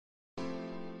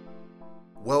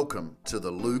Welcome to the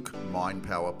Luke Mind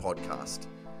Power Podcast.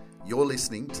 You're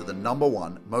listening to the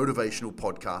 #1 motivational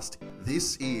podcast.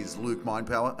 This is Luke Mind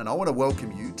Power, and I want to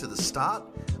welcome you to the start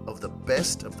of the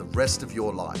best of the rest of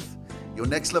your life. Your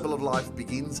next level of life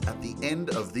begins at the end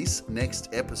of this next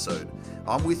episode.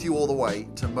 I'm with you all the way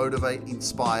to motivate,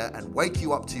 inspire, and wake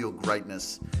you up to your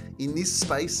greatness. In this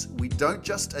space, we don't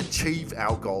just achieve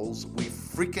our goals, we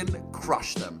freaking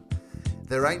crush them.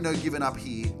 There ain't no giving up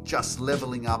here, just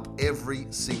leveling up every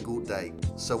single day.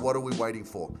 So what are we waiting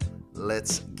for?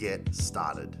 Let's get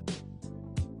started.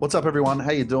 What's up, everyone?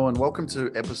 How you doing? Welcome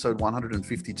to episode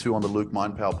 152 on the Luke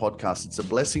Mind Power podcast. It's a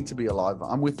blessing to be alive.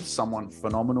 I'm with someone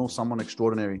phenomenal, someone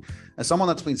extraordinary, and someone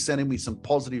that's been sending me some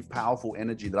positive, powerful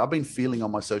energy that I've been feeling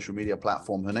on my social media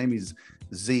platform. Her name is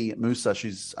Z Musa.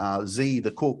 She's Z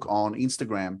the Cook on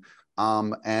Instagram.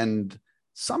 And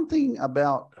something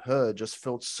about her just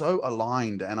felt so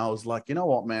aligned. And I was like, you know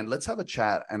what, man, let's have a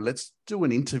chat and let's do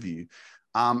an interview.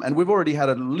 And we've already had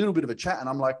a little bit of a chat, and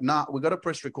I'm like, nah, we got to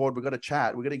press record. We got to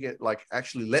chat. We got to get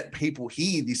actually let people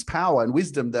hear this power and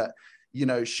wisdom that,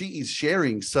 she is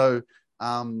sharing. So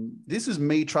this is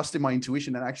me trusting my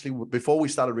intuition. And actually, before we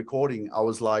started recording, I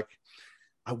was like,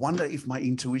 I wonder if my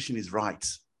intuition is right.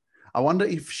 I wonder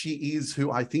if she is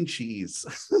who I think she is.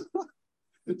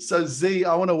 So Z,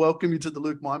 I want to welcome you to the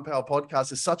Luke Mind Power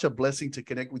podcast. It's such a blessing to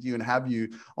connect with you and have you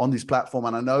on this platform.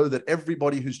 And I know that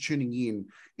everybody who's tuning in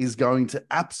is going to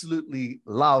absolutely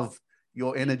love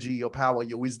your energy, your power,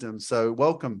 your wisdom. So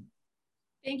welcome.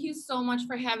 Thank you so much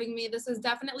for having me. This is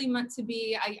definitely meant to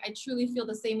be. I truly feel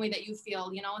the same way that you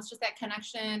feel. It's just that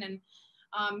connection and,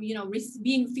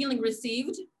 feeling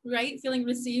received, right? Feeling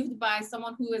received by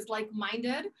someone who is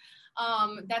like-minded.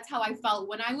 That's how I felt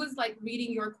when I was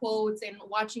reading your quotes and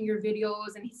watching your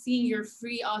videos and seeing your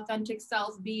free, authentic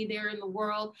self be there in the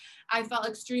world. I felt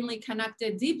extremely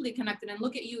connected, deeply connected. And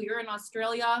look at you, you're in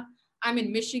Australia. I'm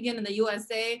in Michigan in the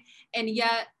USA. And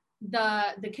yet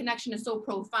the connection is so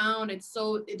profound. There's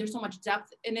so much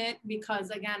depth in it because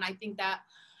again, I think that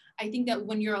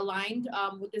when you're aligned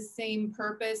with the same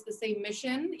purpose, the same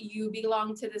mission, you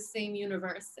belong to the same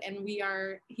universe. And we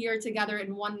are here together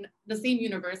in the same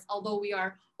universe, although we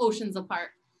are oceans apart.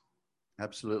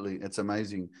 Absolutely. It's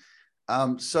amazing.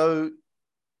 So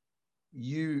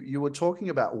you were talking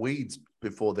about weeds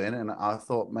before then, and I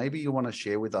thought maybe you want to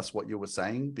share with us what you were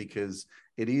saying, because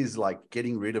it is like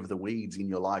getting rid of the weeds in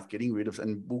your life,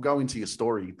 and we'll go into your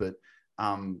story, but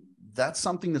that's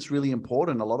something that's really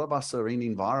important. A lot of us are in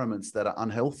environments that are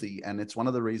unhealthy, and it's one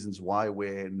of the reasons why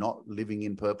we're not living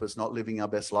in purpose, not living our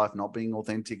best life, not being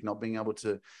authentic, not being able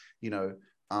to,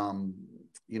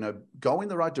 go in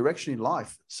the right direction in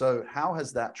life. So how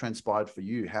has that transpired for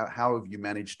you? How have you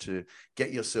managed to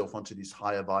get yourself onto this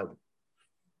higher vibe?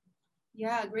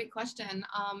 Yeah, great question.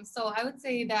 So I would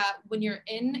say that when you're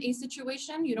in a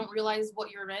situation, you don't realize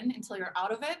what you're in until you're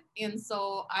out of it. And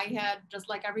so I had, just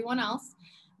like everyone else,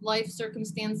 life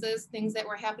circumstances, things that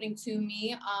were happening to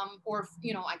me, or,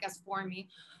 I guess for me,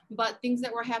 but things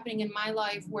that were happening in my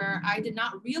life where I did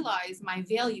not realize my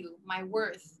value, my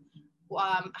worth,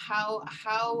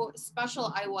 how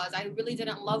special I was. I really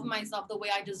didn't love myself the way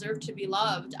I deserved to be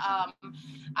loved.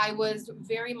 I was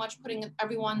very much putting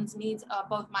everyone's needs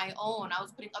above my own. I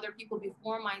was putting other people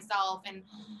before myself. And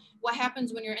what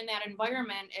happens when you're in that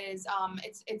environment is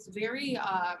it's very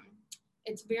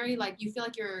you feel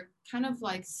like you're kind of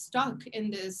stuck in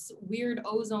this weird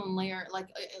ozone layer, like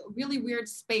a really weird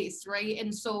space, right?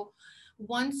 And so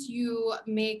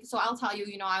I'll tell you,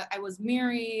 I was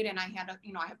married and I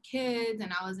have kids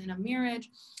and I was in a marriage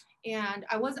and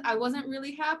I wasn't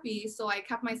really happy. So I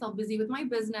kept myself busy with my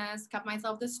business, kept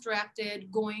myself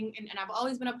distracted, going, and I've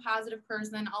always been a positive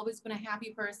person, always been a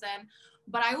happy person,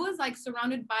 but I was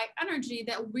surrounded by energy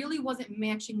that really wasn't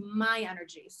matching my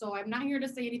energy. So I'm not here to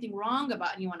say anything wrong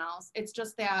about anyone else. It's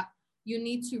just that you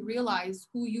need to realize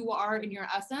who you are in your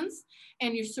essence,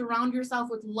 and you surround yourself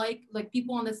with like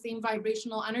people on the same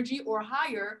vibrational energy or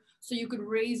higher, so you could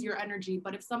raise your energy.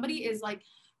 But if somebody is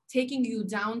taking you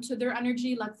down to their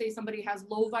energy, let's say somebody has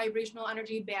low vibrational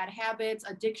energy, bad habits,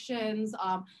 addictions,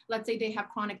 let's say they have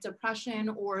chronic depression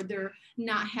or they're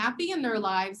not happy in their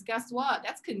lives, guess what?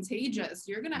 That's contagious.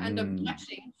 You're going to end up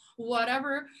catching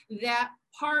whatever that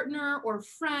partner or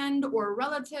friend or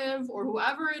relative or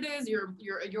whoever it is,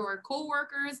 your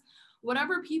co-workers,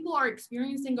 whatever people are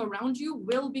experiencing around you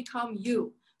will become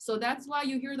you. So that's why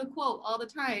you hear the quote all the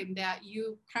time that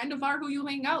you kind of are who you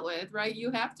hang out with, right?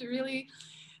 You have to really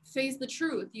face the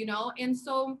truth, And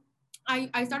so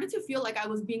I started to feel like I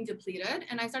was being depleted,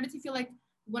 and I started to feel like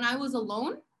when I was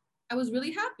alone, I was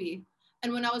really happy.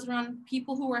 And when I was around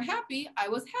people who were happy, I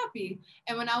was happy.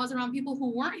 And when I was around people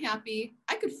who weren't happy,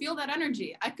 I could feel that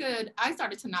energy. I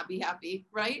started to not be happy,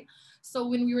 right? So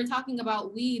when we were talking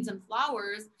about weeds and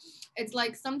flowers, it's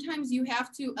like sometimes you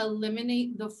have to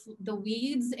eliminate the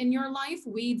weeds in your life,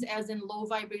 weeds as in low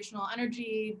vibrational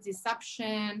energy,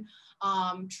 deception,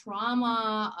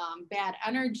 trauma, bad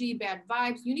energy, bad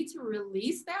vibes. You need to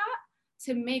release that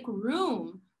to make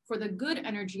room for the good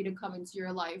energy to come into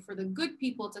your life, for the good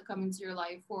people to come into your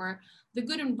life, for the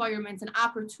good environments and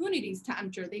opportunities to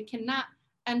enter. They cannot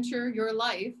enter your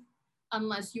life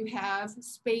unless you have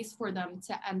space for them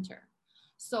to enter.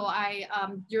 So I,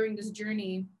 during this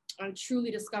journey, I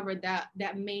truly discovered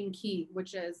that main key,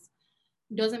 which is,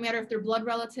 doesn't matter if they're blood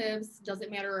relatives,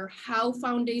 doesn't matter how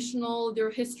foundational their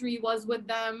history was with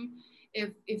them.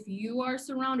 If you are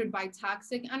surrounded by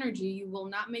toxic energy, you will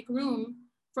not make room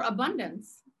for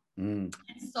abundance.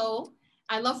 So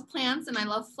I love plants and I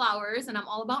love flowers and I'm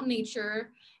all about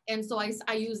nature. And so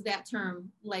I use that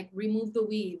term, like remove the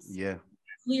weeds, Yeah.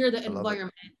 clear the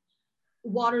environment,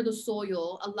 water the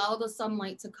soil, allow the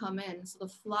sunlight to come in so the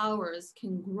flowers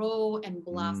can grow and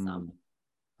blossom.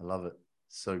 I love it.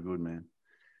 So good, man.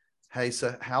 Hey,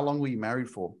 so how long were you married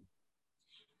for?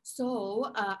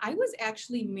 So I was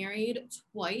actually married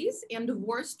twice and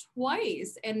divorced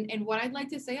twice. And what I'd like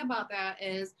to say about that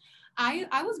is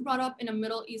I was brought up in a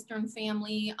Middle Eastern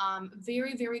family,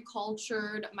 very, very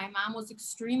cultured. My mom was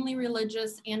extremely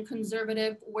religious and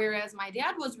conservative, whereas my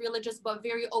dad was religious, but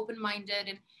very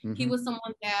open-minded. And he was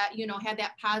someone that, you know, had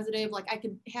that positive, like I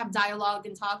could have dialogue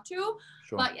and talk to.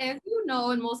 Sure. But as you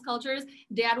know, in most cultures,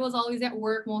 dad was always at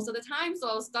work most of the time. So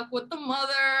I was stuck with the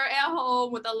mother at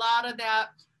home with a lot of that,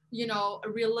 you know,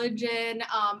 religion,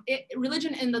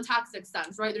 religion in the toxic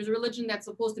sense, right? There's a religion that's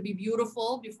supposed to be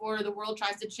beautiful before the world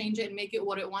tries to change it and make it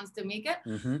what it wants to make it.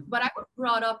 But I was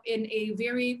brought up in a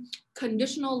very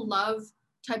conditional love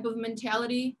type of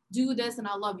mentality. Do this and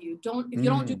I'll love you. If you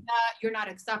don't do that, you're not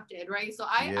accepted, right? So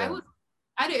I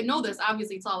didn't know this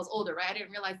obviously until I was older, right? I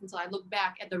didn't realize until I looked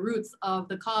back at the roots of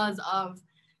the cause of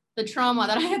the trauma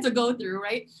that I had to go through,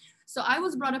 right? So I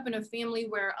was brought up in a family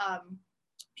where,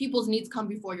 people's needs come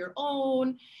before your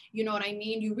own. You know what I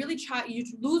mean? You really you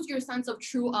lose your sense of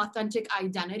true, authentic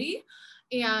identity.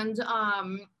 And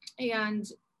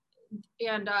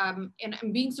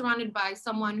being surrounded by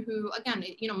someone who, again,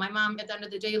 you know, my mom at the end of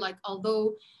the day, like,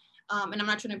 although, and I'm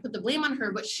not trying to put the blame on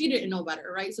her, but she didn't know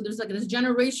better, right? So there's like this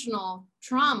generational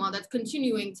trauma that's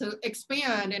continuing to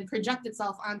expand and project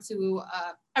itself onto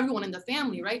everyone in the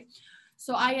family, right?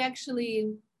 So I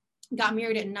actually got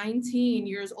married at 19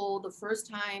 years old the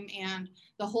first time. And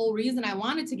the whole reason I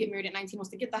wanted to get married at 19 was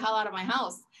to get the hell out of my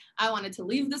house. I wanted to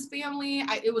leave this family.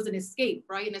 It was an escape,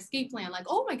 right? An escape plan. Like,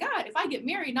 oh my God, if I get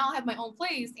married, now I'll have my own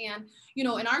place. And, you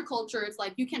know, in our culture, it's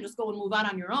like, you can't just go and move out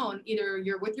on your own. Either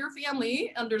you're with your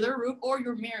family under their roof or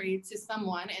you're married to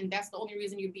someone. And that's the only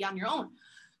reason you'd be on your own.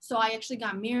 So I actually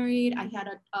got married. I had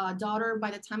a daughter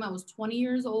by the time I was 20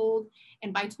 years old.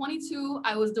 And by 22,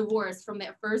 I was divorced from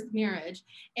that first marriage.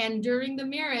 And during the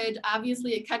marriage,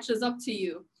 obviously it catches up to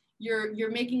you. You're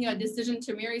making a decision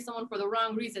to marry someone for the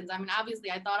wrong reasons. I mean,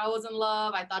 obviously I thought I was in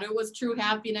love. I thought it was true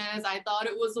happiness. I thought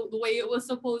it was the way it was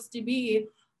supposed to be.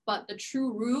 But the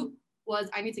true root was,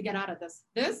 I need to get out of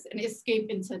this and escape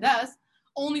into this,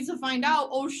 only to find out,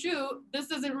 oh shoot,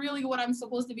 this isn't really what I'm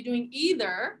supposed to be doing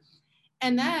either.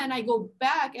 And then I go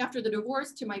back after the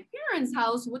divorce to my parents'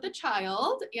 house with a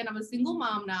child, and I'm a single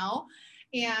mom now.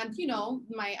 And, you know,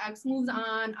 my ex moves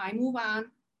on, I move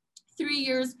on. 3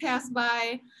 years pass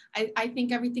by. I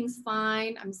think everything's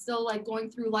fine. I'm still like going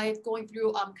through life, going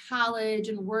through college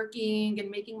and working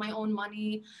and making my own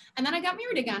money. And then I got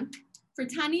married again. For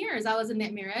 10 years, I was in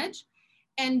that marriage.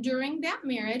 And during that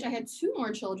marriage, I had 2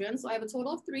 more children. So I have a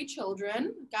total of 3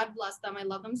 children. God bless them. I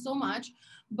love them so much.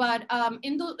 But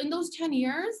in those 10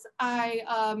 years,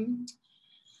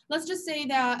 let's just say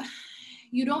that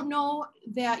you don't know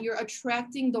that you're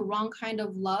attracting the wrong kind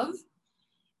of love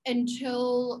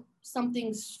until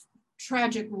something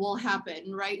tragic will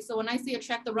happen, right? So when I say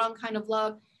attract the wrong kind of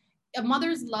love, a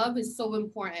mother's love is so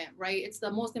important, right? It's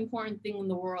the most important thing in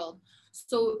the world.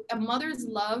 So a mother's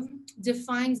love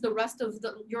defines the rest of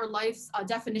your life's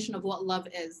definition of what love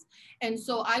is. And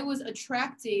so I was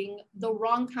attracting the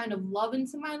wrong kind of love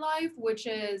into my life, which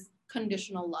is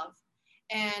conditional love.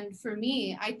 And for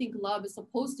me, I think love is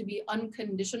supposed to be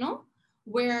unconditional,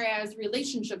 whereas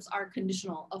relationships are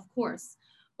conditional, of course.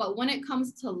 But when it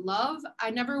comes to love, I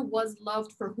never was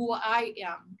loved for who I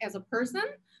am as a person,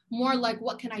 more like,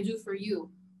 what can I do for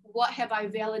you? What have I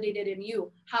validated in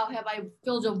you? How have I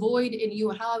filled a void in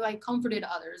you? How have I comforted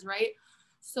others, right?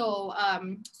 So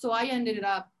I ended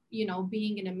up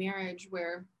being in a marriage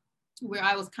where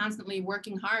I was constantly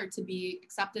working hard to be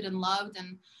accepted and loved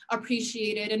and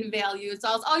appreciated and valued. So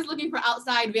I was always looking for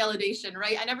outside validation,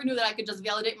 right? I never knew that I could just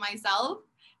validate myself.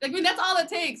 Like, I mean, that's all it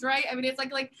takes, right? I mean, it's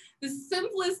like the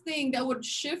simplest thing that would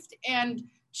shift and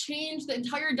change the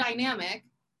entire dynamic,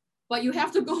 but you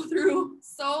have to go through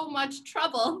so much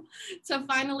trouble to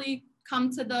finally come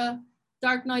to the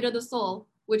dark night of the soul,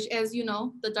 which, as you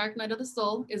know, the dark night of the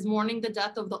soul is mourning the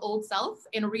death of the old self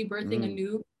and rebirthing a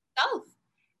new self.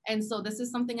 And so this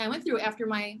is something I went through after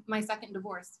my second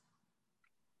divorce.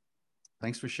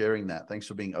 Thanks for sharing that. Thanks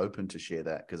for being open to share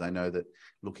that, because I know that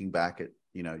looking back at,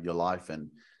 your life, and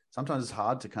sometimes it's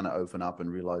hard to kind of open up and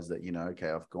realize that, okay,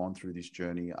 I've gone through this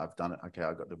journey. I've done it. Okay,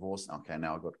 I got divorced. Okay,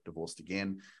 now I got divorced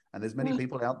again. And there's many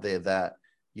people out there that,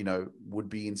 would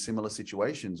be in similar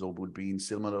situations or would be in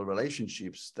similar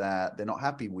relationships that they're not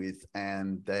happy with,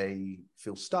 and they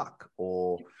feel stuck,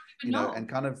 or, and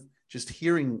kind of just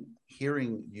hearing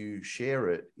you share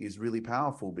it is really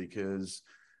powerful, because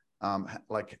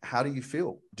like, how do you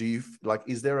feel? Do you like,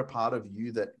 is there a part of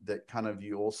you that kind of,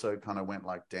 you also kind of went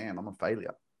like, damn, I'm a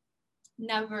failure?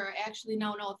 Never, actually.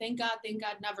 No, thank God,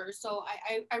 never. So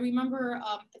I remember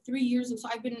 3 years ago, so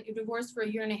I've been divorced for a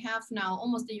year and a half now,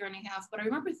 almost a year and a half, but I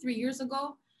remember 3 years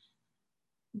ago,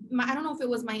 I don't know if it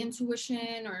was my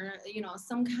intuition or,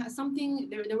 something,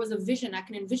 there was a vision. I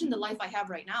can envision the life I have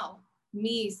right now.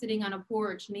 Me sitting on a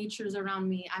porch, nature's around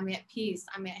me. I'm at peace.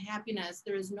 I'm at happiness.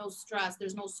 There is no stress.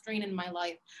 There's no strain in my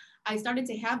life. I started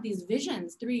to have these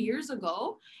visions 3 years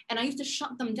ago, and I used to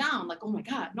shut them down. Like, oh my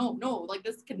God, no, like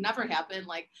this could never happen.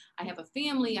 Like, I have a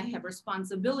family, I have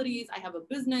responsibilities, I have a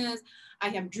business, I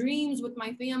have dreams with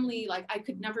my family. Like, I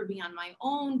could never be on my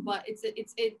own, but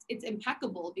it's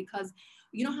impeccable, because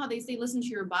you know how they say, listen to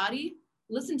your body?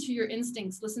 Listen to your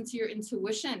instincts, listen to your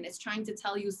intuition. It's trying to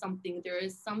tell you something. There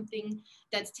is something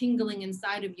that's tingling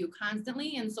inside of you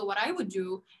constantly. And so what I would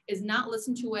do is not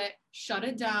listen to it, shut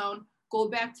it down, go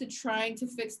back to trying to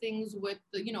fix things with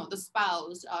the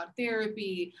spouse,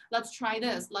 therapy. Let's try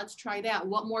this, let's try that.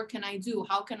 What more can I do?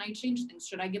 How can I change things?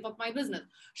 Should I give up my business?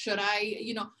 Should I,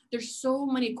 there's so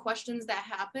many questions that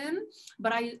happen,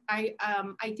 but I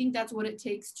think that's what it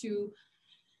takes to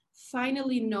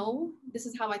finally know, this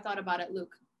is how I thought about it,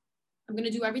 Luke. I'm going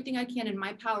to do everything I can in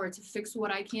my power to fix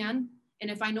what I can. And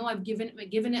if I know I've given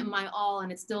it my all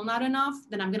and it's still not enough,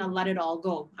 then I'm going to let it all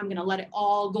go. I'm going to let it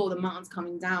all go. The mountain's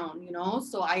coming down,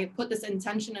 So I put this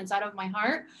intention inside of my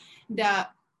heart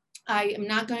that I am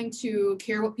not going to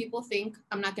care what people think.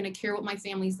 I'm not going to care what my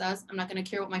family says. I'm not going to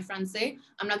care what my friends say.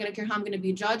 I'm not going to care how I'm going to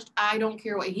be judged. I don't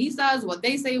care what he says, what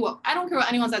they say. I don't care what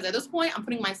anyone says. At this point, I'm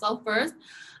putting myself first.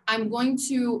 I'm going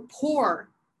to pour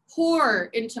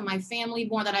into my family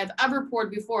more than I've ever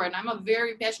poured before. And I'm a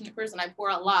very passionate person. I pour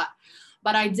a lot.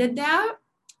 But I did that.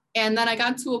 And then I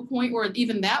got to a point where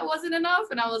even that wasn't enough.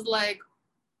 And I was like,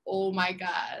 oh my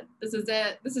God, this is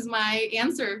it. This is my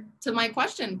answer to my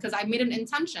question, because I made an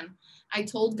intention. I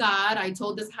told God, I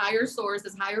told this higher source,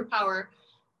 this higher power,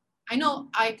 I know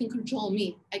I can control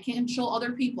me. I can't control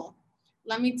other people.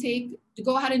 Let me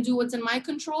go ahead and do what's in my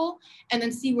control and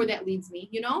then see where that leads me,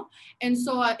 And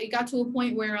so it got to a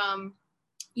point where,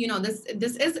 this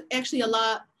is actually a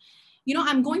lot,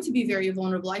 I'm going to be very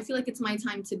vulnerable. I feel like it's my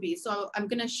time to be. So I'm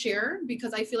going to share,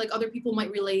 because I feel like other people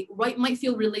might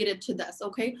feel related to this.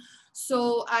 Okay.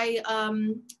 So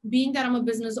being that I'm a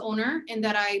business owner and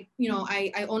that I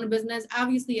own a business,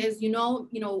 obviously, as you know,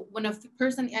 when a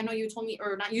person, I know you told me,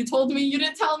 or not you told me, you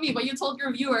didn't tell me, but you told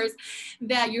your viewers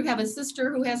that you have a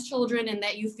sister who has children and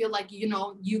that you feel like,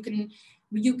 you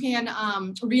can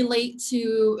relate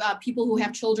to people who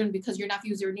have children because your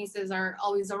nephews, your nieces are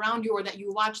always around you, or that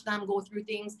you watch them go through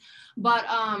things. But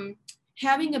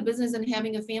having a business and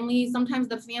having a family, sometimes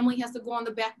the family has to go on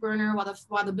the back burner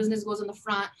while the business goes in the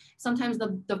front. Sometimes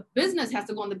the business has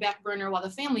to go on the back burner while the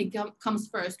family comes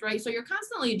first, right? So you're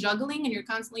constantly juggling and you're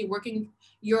constantly working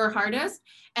your hardest.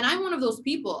 And I'm one of those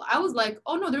people. I was like,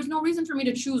 oh no, there's no reason for me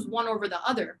to choose one over the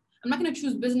other. I'm not going to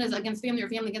choose business against family or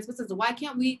family against business. So why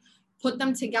can't we put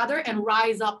them together and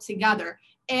rise up together?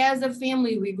 As a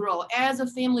family, we grow. As a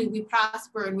family, we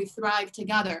prosper and we thrive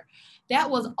together. That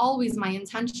was always my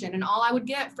intention. And all I would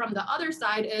get from the other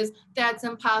side is, that's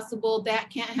impossible. That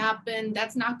can't happen.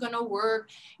 That's not going to work,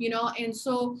 And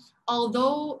so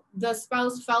although the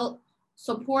spouse felt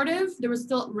supportive, there was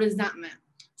still resentment.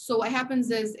 So what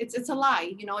happens is it's a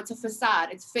lie, it's a facade,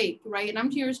 it's fake, right? And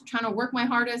I'm here trying to work my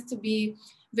hardest to be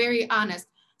very honest.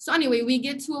 So anyway, we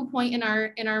get to a point in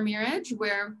our marriage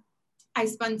where I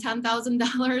spent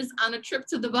 $10,000 on a trip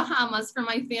to the Bahamas for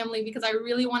my family because I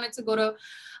really wanted to go to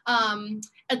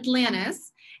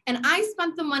Atlantis. And I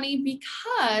spent the money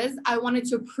because I wanted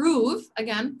to prove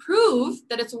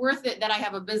that it's worth it, that I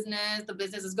have a business. The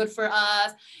business is good for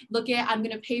us. Look at, I'm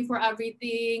going to pay for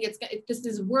everything. This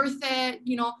is worth it.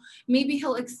 You know, maybe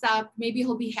he'll accept, maybe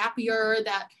he'll be happier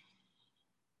that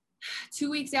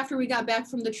 2 weeks after we got back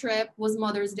from the trip was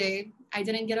Mother's Day. I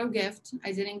didn't get a gift.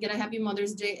 I didn't get a happy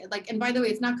Mother's Day. Like, and by the way,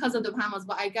 it's not because of the Bahamas,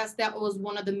 but I guess that was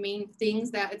one of the main things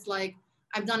that it's like,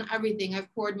 I've done everything. I've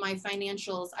poured my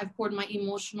financials. I've poured my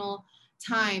emotional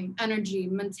time, energy,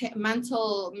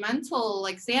 mental,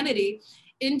 like sanity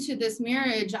into this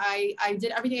marriage. I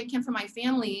did everything I can for my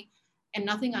family and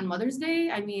nothing on Mother's Day.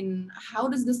 I mean, how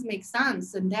does this make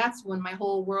sense? And that's when my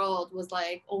whole world was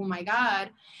like, oh my God.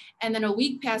 And then a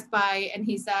week passed by and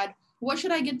he said, what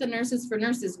should I get the nurses for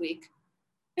Nurses Week?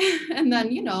 And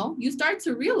then, you know, you start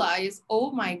to realize,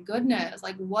 oh my goodness,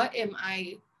 like, what am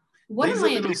I these are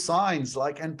little signs,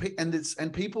 like,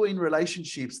 and people in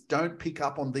relationships don't pick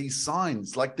up on these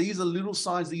signs. Like, these are little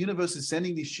signs. The universe is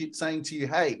sending this shit saying to you,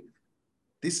 hey,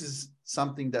 this is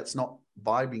something that's not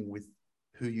vibing with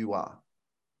who you are.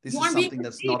 This is something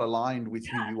that's not aligned with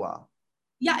who you are.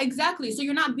 Yeah, exactly. So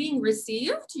you're not being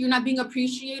received, you're not being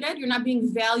appreciated, you're not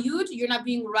being valued, you're not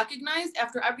being recognized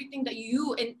after everything that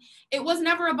and it was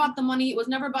never about the money, it was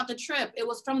never about the trip, it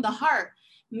was from the heart.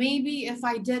 Maybe if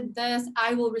I did this,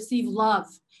 I will receive love.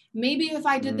 Maybe if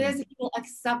I did this, he will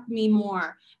accept me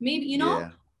more. Maybe, you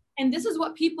know, and this is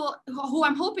what people who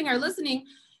I'm hoping are listening.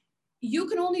 You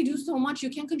can only do so much. You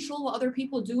can't control what other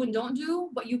people do and don't do,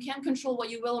 but you can control what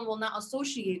you will and will not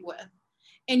associate with.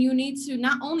 And you need to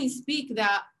not only speak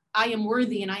that I am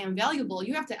worthy and I am valuable,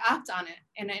 you have to act on it.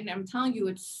 And I'm telling you,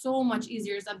 it's so much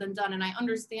easier said than done. And I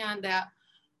understand that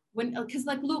because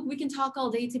like, Luke, we can talk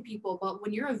all day to people, but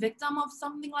when you're a victim of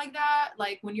something like that,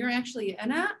 like when you're actually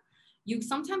in it, you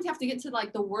sometimes have to get to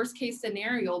like the worst case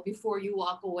scenario before you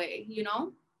walk away, you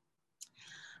know?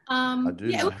 I do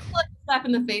know. It was like a slap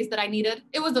in the face that I needed.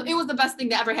 It was the best thing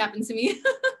that ever happened to me.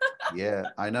 Yeah,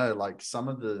 I know. Like, some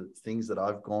of the things that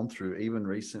I've gone through, even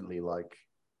recently, like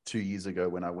 2 years ago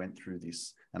when I went through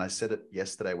this, and I said it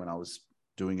yesterday when I was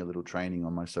doing a little training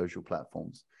on my social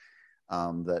platforms,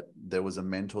 that there was a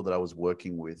mentor that I was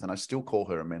working with, and I still call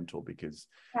her a mentor because,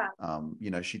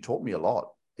 you know, she taught me a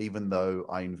lot, even though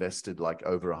I invested like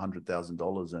over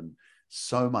 $100,000 and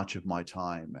so much of my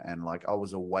time. And like, I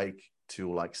was awake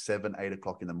till like 7, 8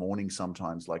 o'clock in the morning,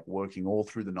 sometimes, like working all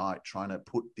through the night, trying to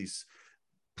put this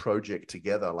project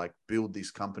together, like build this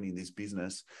company, this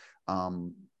business.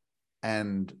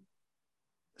 And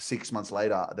 6 months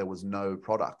later, there was no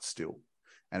product still.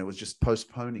 And it was just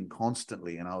postponing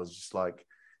constantly. And I was just like,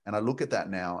 and I look at that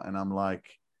now and I'm like,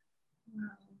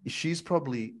 she's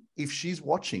probably, if she's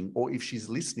watching or if she's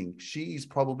listening, she is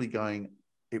probably going,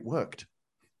 it worked.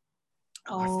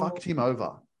 I fucked him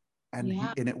over and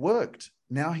and it worked.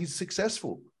 Now he's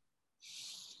successful.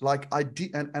 Like, I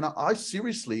did, and I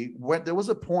seriously, when there was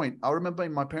a point, I remember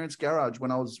in my parents' garage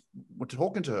when I was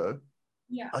talking to her,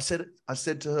 I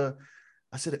said to her,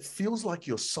 it feels like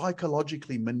you're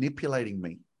psychologically manipulating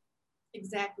me.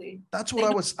 Exactly. That's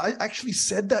what I actually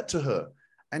said that to her,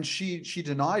 and she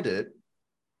denied it.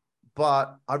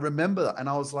 But I remember that, and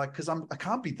I was like, because I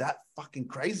can't be that fucking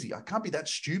crazy. I can't be that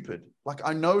stupid. Like,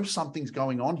 I know something's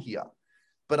going on here,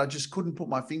 but I just couldn't put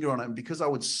my finger on it. And because I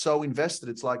was so invested,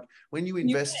 it's like when you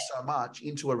invest so much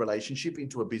into a relationship,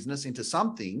 into a business, into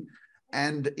something,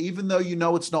 and even though you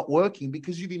know it's not working,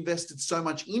 because you've invested so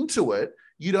much into it,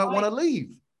 you don't want to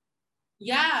leave.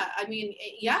 Yeah, I mean,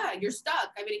 yeah, you're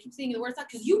stuck. I mean, I keep saying the word stuck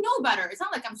because you know better. It's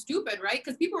not like I'm stupid, right?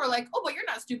 Because people are like, oh, but you're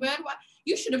not stupid. What?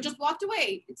 You should have just walked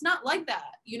away. It's not like that.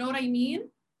 You know what I mean?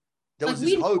 There was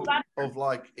this hope of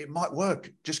like, it might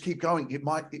work. Just keep going.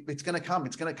 It's going to come.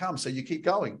 It's going to come. So you keep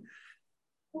going.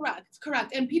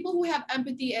 Correct. And people who have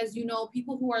empathy, as you know,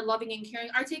 people who are loving and caring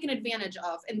are taken advantage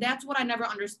of. And that's what I never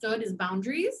understood is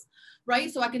boundaries, right?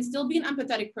 So I can still be an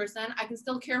empathetic person. I can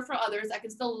still care for others. I can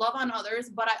still love on others,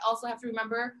 but I also have to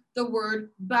remember the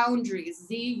word boundaries.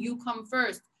 Z, you come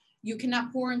first. You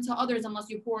cannot pour into others unless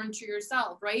you pour into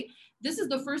yourself, right? This is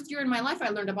the first year in my life I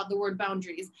learned about the word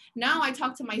boundaries. Now I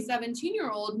talk to my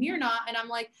 17-year-old Mirna and I'm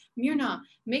like, Mirna,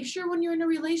 make sure when you're in a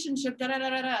relationship, like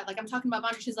I'm talking about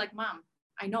boundaries. She's like, Mom,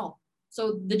 I know.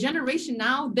 So the generation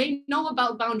now, they know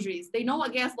about boundaries. They know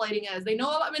what gaslighting is. They know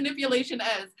what manipulation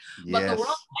is. Yes. But the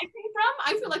world I came from,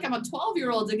 I feel like I'm a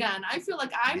 12-year-old again. I feel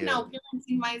like I'm now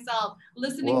parenting myself,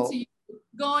 listening to you,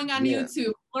 going on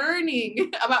YouTube,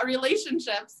 learning about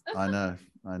relationships. I know.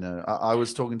 I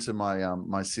was talking to my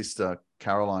my sister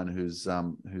Caroline,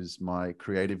 who's my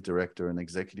creative director and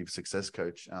executive success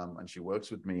coach, and she works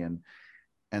with me,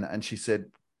 and she said,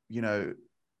 you know,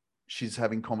 she's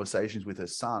having conversations with her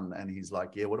son, and he's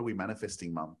like, yeah, what are we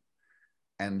manifesting, mum?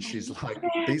 And she's like,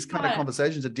 these kind of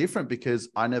conversations are different because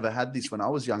I never had this when I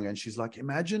was younger. And she's like,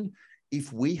 imagine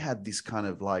if we had this kind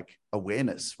of like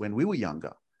awareness when we were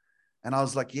younger. And I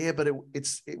was like, yeah, but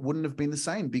it wouldn't have been the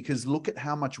same, because look at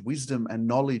how much wisdom and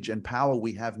knowledge and power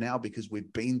we have now because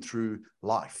we've been through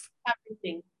life.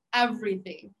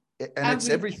 Everything. And it's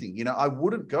everything. You know, I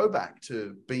wouldn't go back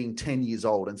to being 10 years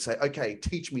old and say, okay,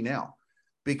 teach me now.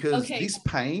 Because this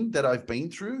pain that I've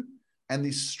been through and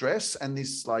this stress and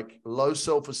this like low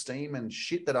self-esteem and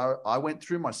shit that I went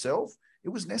through myself, it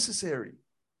was necessary.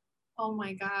 Oh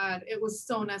my God, it was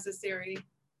so necessary.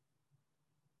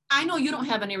 I know you don't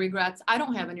have any regrets. I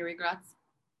don't have any regrets.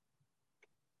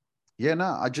 Yeah,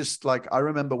 no, I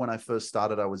remember when I first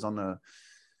started, I was on a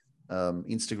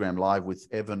Instagram live with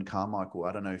Evan Carmichael.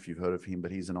 I don't know if you've heard of him,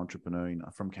 but he's an entrepreneur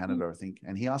from Canada, I think.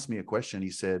 And he asked me a question.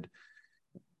 He said,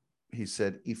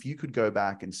 if you could go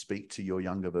back and speak to your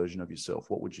younger version of yourself,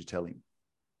 what would you tell him?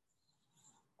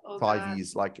 Oh, 5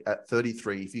 years, like at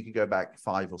 33, if you could go back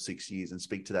 5 or 6 years and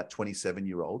speak to that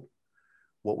 27-year-old,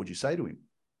 what would you say to him?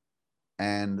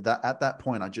 And that at that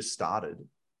point, I just started,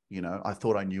 you know, I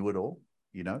thought I knew it all,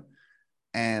 you know,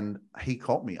 and he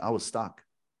caught me. I was stuck.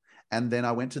 And then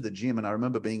I went to the gym, and I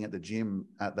remember being at the gym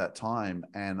at that time,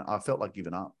 and I felt like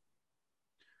giving up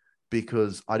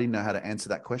because I didn't know how to answer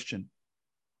that question.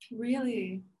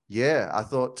 Really? Yeah. I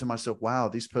thought to myself, wow,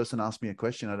 this person asked me a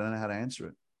question. I don't know how to answer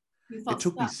it. It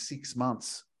took me 6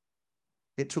 months.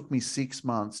 It took me 6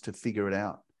 months to figure it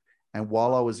out. And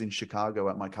while I was in Chicago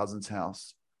at my cousin's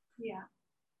house,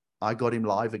 I got him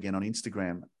live again on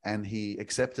Instagram, and he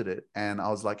accepted it. And I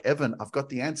was like, Evan, I've got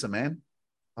the answer, man.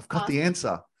 I've got the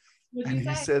answer. And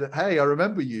he said, hey, I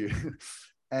remember you.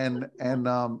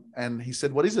 and he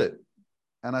said, what is it?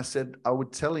 And I said, I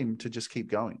would tell him to just keep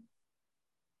going.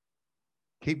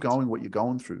 Keep going what you're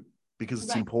going through, because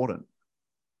it's important.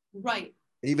 Right.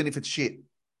 Even if it's shit,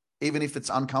 even if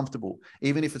it's uncomfortable,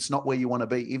 even if it's not where you want to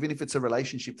be, even if it's a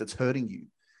relationship that's hurting you,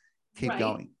 keep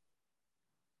going.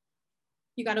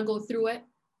 You got to go through it.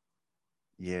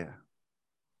 Yeah.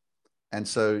 And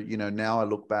so, you know, now I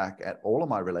look back at all of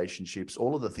my relationships,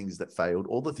 all of the things that failed,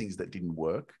 all the things that didn't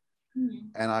work,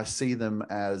 and I see them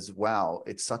as, wow,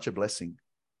 it's such a blessing.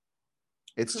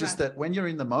 It's just that when you're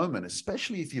in the moment,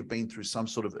 especially if you've been through some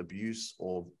sort of abuse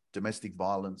or domestic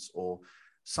violence or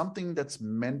something that's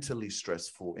mentally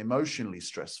stressful, emotionally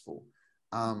stressful,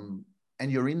 and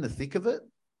you're in the thick of it.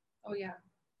 Oh, yeah.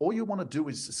 All you want to do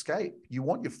is escape. You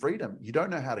want your freedom. You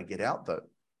don't know how to get out, though.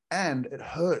 And it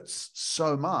hurts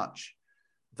so much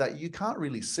that you can't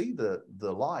really see the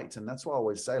light. And that's why I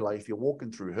always say, like, if you're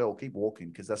walking through hell, keep walking,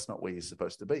 because that's not where you're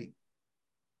supposed to be.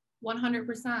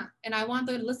 100%. And I want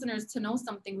the listeners to know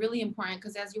something really important,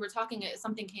 because as you were talking,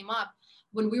 something came up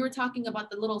when we were talking about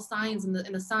the little signs and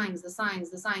the signs.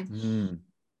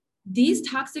 These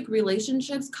toxic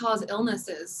relationships cause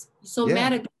illnesses,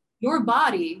 somatic. Your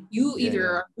body, you either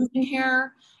are losing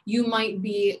hair, you might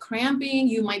be cramping,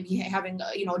 you might be having,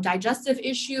 digestive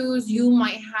issues, you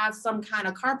might have some kind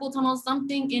of carpal tunnel,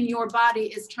 something in your body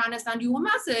is trying to send you a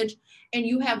message, and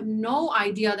you have no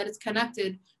idea that it's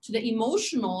connected to the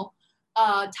emotional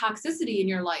toxicity in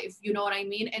your life. You know what I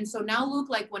mean? And so now,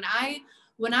 Luke, like when I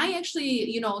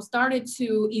actually, started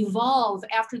to evolve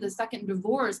after the second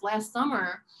divorce last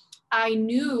summer,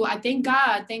 I thank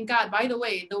God, by the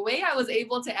way I was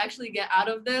able to actually get out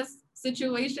of this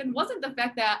situation wasn't the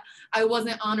fact that I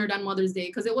wasn't honored on Mother's Day,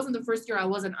 because it wasn't the first year I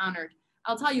wasn't honored.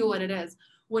 I'll tell you what it is.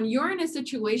 When you're in a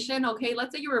situation, okay,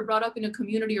 let's say you were brought up in a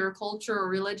community or a culture or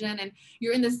religion, and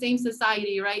you're in the same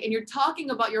society, right? And you're talking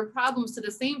about your problems to the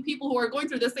same people who are going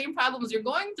through the same problems you're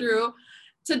going through.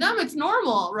 To them, it's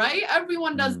normal, right?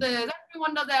 Everyone does this,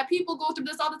 everyone does that. People go through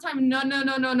this all the time.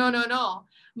 No.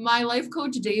 My life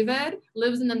coach, David,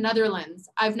 lives in the Netherlands.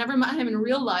 I've never met him in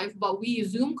real life, but we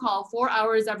Zoom call 4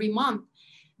 hours every month.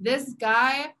 This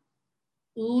guy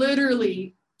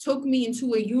literally took me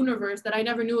into a universe that I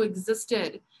never knew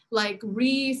existed. Like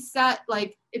reset,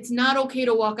 like it's not okay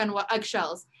to walk on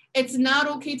eggshells. It's not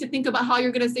okay to think about how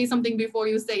you're going to say something before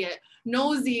you say it.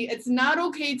 Nosy, it's not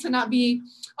okay to not be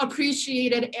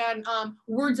appreciated, and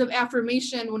words of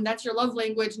affirmation, when that's your love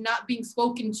language, not being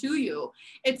spoken to you.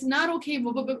 It's not okay.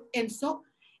 And so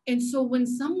when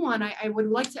someone, I would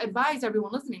like to advise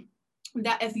everyone listening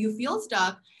that if you feel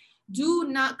stuck, do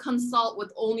not consult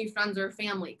with only friends or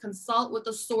family. Consult with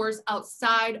a source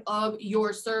outside of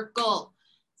your circle.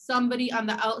 Somebody on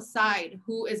the outside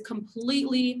who is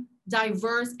completely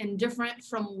diverse and different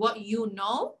from what you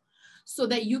know, so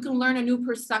that you can learn a new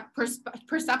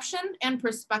perception and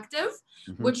perspective,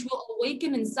 which will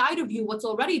awaken inside of you what's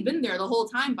already been there the whole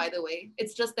time, by the way.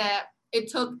 It's just that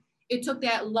it took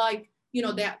that, like, you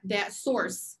know, that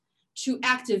source to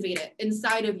activate it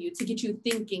inside of you, to get you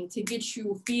thinking, to get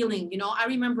you feeling. You know, I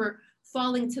remember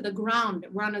falling to the ground.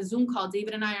 We're on a Zoom call.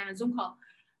 David and I are on a Zoom call.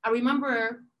 I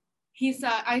remember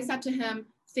I said to him,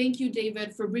 "Thank you,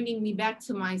 David, for bringing me back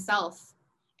to myself."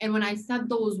 And when I said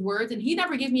those words, and he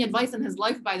never gave me advice in his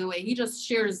life, by the way, he just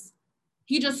shares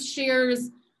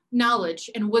knowledge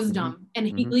and wisdom, and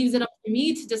he leaves it up to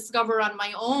me to discover on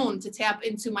my own, to tap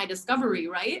into my discovery,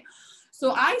 right?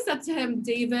 So I said to him,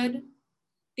 "David,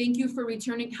 thank you for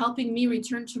helping me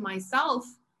return to myself."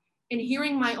 And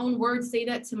hearing my own words say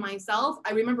that to myself,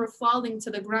 I remember falling to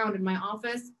the ground in my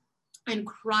office and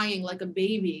crying like a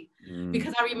baby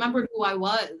because I remembered who I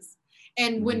was.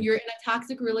 And when you're in a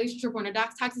toxic relationship or in a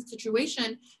toxic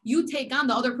situation, you take on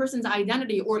the other person's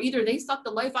identity, or either they suck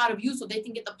the life out of you so they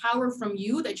can get the power from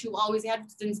you that you always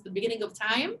had since the beginning of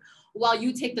time, while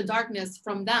you take the darkness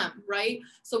from them, right?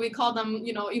 So we call them,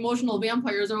 you know, emotional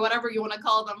vampires or whatever you want to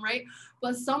call them, right?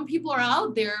 But some people are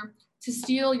out there to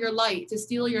steal your light, to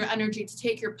steal your energy, to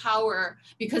take your power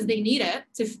because they need it,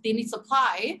 they need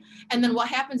supply. And then what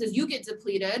happens is you get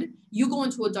depleted, you go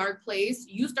into a dark place,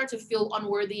 you start to feel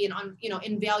unworthy and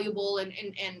invaluable, and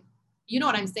you know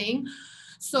what I'm saying?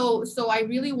 So I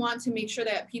really want to make sure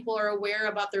that people are aware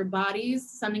about their bodies,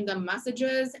 sending them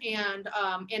messages, and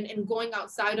going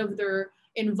outside of their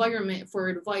environment for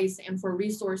advice and for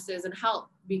resources and help,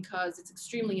 because it's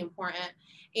extremely important.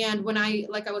 And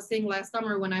like I was saying last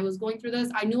summer, when I was going through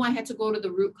this, I knew I had to go to the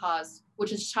root cause,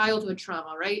 which is childhood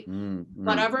trauma, right?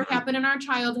 Whatever happened in our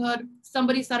childhood,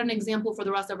 somebody set an example for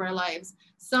the rest of our lives.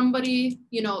 Somebody,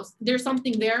 you know, there's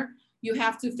something there. You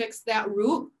have to fix that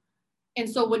root. And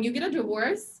so when you get a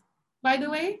divorce, by the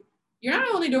way, you're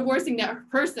not only divorcing that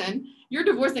person, you're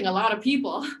divorcing a lot of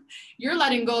people. You're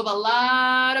letting go of a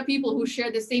lot of people who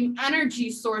share the same energy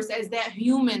source as that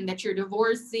human that you're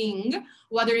divorcing,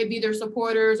 whether it be their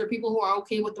supporters or people who are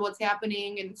okay with what's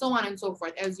happening, and so on and so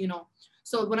forth, as you know.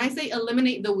 So when I say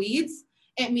eliminate the weeds,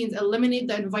 it means eliminate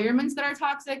the environments that are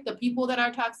toxic, the people that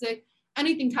are toxic,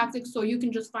 anything toxic, so you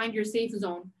can just find your safe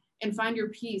zone and find your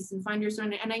peace and find your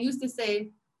serenity. And I used to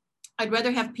say, I'd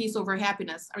rather have peace over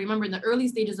happiness. I remember in the early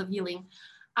stages of healing,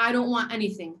 I don't want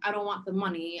anything. I don't want the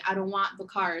money. I don't want the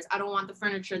cars. I don't want the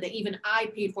furniture that even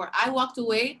I paid for. I walked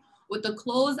away with the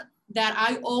clothes that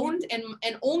I owned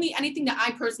and only anything that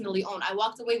I personally owned. I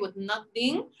walked away with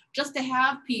nothing just to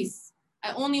have peace.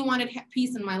 I only wanted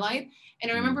peace in my life. And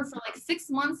I remember for like 6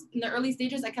 months in the early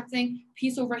stages, I kept saying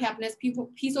peace over happiness,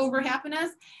 peace over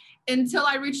happiness, until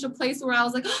I reached a place where I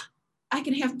was like, oh, I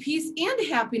can have peace and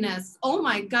happiness. Oh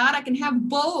my God, I can have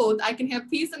both. I can have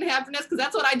peace and happiness because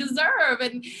that's what I deserve.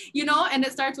 And, you know, and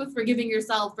it starts with forgiving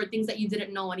yourself for things that you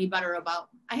didn't know any better about.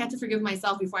 I had to forgive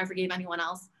myself before I forgave anyone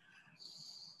else.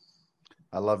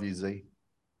 I love you, Z.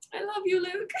 I love you,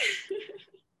 Luke.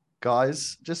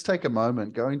 Guys, just take a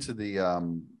moment, go into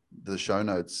the show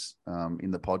notes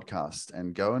in the podcast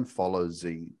and go and follow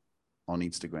Z on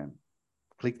Instagram.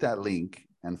 Click that link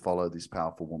and follow this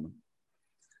powerful woman.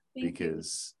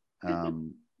 Because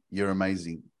you're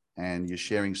amazing and you're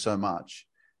sharing so much.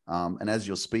 And as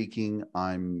you're speaking,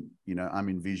 I'm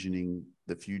envisioning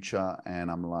the future,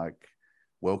 and I'm like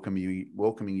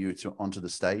welcoming you onto the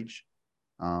stage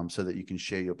so that you can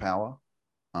share your power,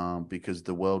 because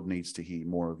the world needs to hear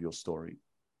more of your story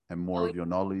and more of your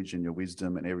knowledge and your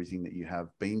wisdom and everything that you have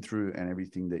been through and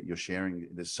everything that you're sharing.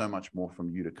 There's so much more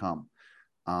from you to come.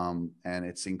 And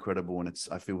it's incredible, and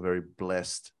I feel very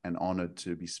blessed and honored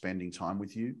to be spending time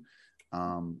with you,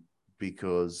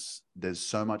 because there's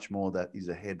so much more that is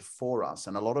ahead for us.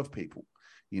 And a lot of people,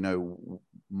 you know,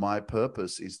 my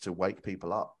purpose is to wake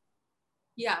people up.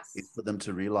 Yes. It's for them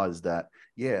to realize that,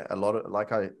 yeah,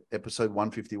 episode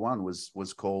 151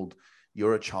 was called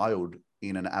 "You're a child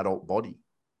in an adult body."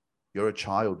 You're a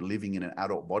child living in an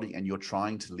adult body, and you're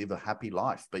trying to live a happy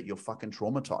life, but you're fucking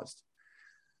traumatized.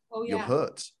 Oh, yeah. You're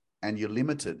hurt and you're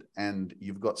limited, and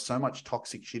you've got so much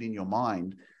toxic shit in your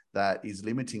mind that is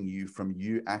limiting you from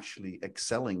you actually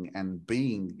excelling and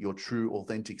being your true,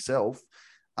 authentic self.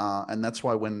 And that's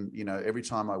why when, you know, every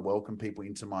time I welcome people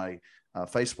into my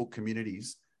Facebook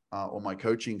communities or my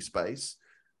coaching space,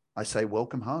 I say,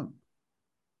 welcome home.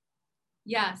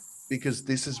 Yes. Because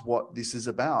this is what this is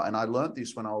about. And I learned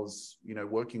this when I was, you know,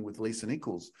 working with Lisa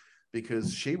Nichols,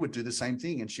 because she would do the same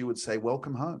thing, and she would say,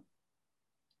 welcome home.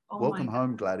 Welcome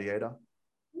home, gladiator.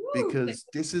 Woo. Because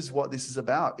this is what this is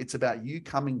about. It's about you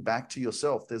coming back to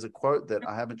yourself. There's a quote that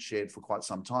I haven't shared for quite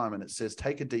some time, and it says,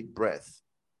 take a deep breath.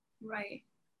 Right.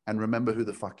 and remember who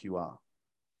the fuck you are.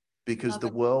 Because the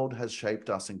world has shaped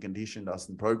us and conditioned us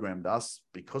and programmed us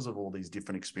because of all these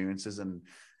different experiences and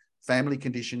family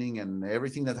conditioning and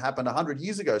everything that happened 100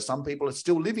 years ago. Some people are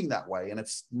still living that way, and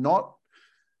it's not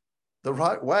the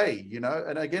right way, you know?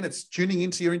 And again, it's tuning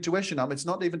into your intuition. It's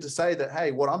not even to say that,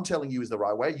 hey, what I'm telling you is the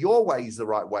right way. Your way is the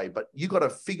right way, but you got to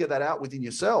figure that out within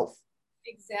yourself.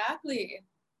 Exactly.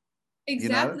 You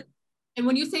know? And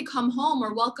when you say come home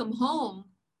or welcome home,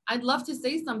 I'd love to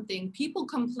say something. People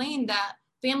complain that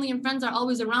family and friends are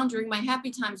always around during my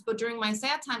happy times, but during my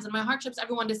sad times and my hardships,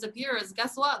 everyone disappears.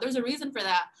 Guess what? There's a reason for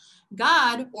that.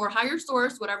 God or higher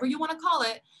source, whatever you want to call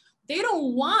it, they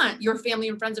don't want your family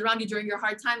and friends around you during your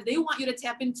hard times. They want you to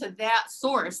tap into that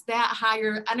source, that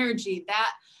higher energy,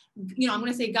 that, you know, I'm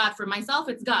going to say God. For myself,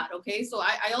 it's God. Okay. So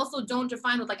I also don't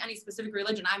define with like any specific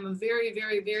religion. I'm very,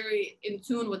 very, very in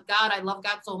tune with God. I love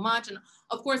God so much. And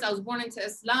of course I was born into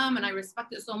Islam and I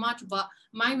respect it so much, but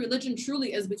my religion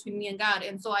truly is between me and God.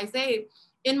 And so I say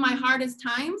in my hardest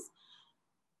times,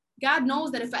 God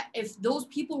knows that if those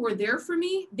people were there for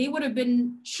me, they would have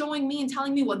been showing me and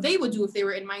telling me what they would do if they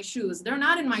were in my shoes. They're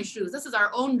not in my shoes. This is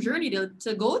our own journey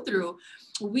to go through.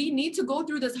 We need to go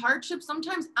through this hardship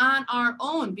sometimes on our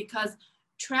own, because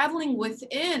traveling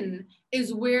within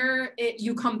is where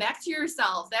you come back to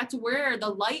yourself. That's where the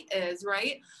light is,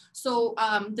 right? So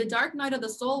the dark night of the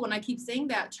soul, when I keep saying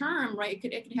that term, right,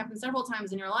 it can happen several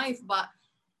times in your life, but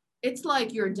it's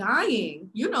like you're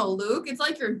dying, you know, Luke, it's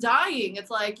like you're dying.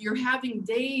 It's like you're having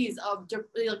days of,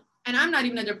 and I'm not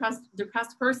even a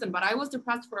depressed person, but I was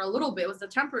depressed for a little bit. It was a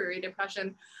temporary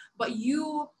depression, but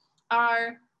you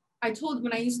are,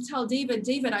 when I used to tell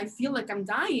David, I feel like I'm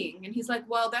dying. And he's like,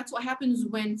 well, that's what happens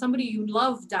when somebody you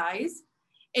love dies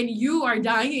and you are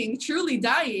dying, truly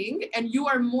dying, and you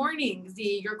are mourning,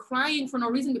 Z, you're crying for no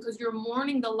reason because you're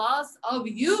mourning the loss of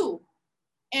you.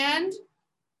 And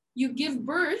you give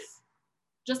birth,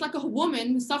 just like a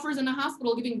woman who suffers in a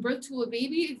hospital giving birth to a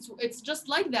baby. It's just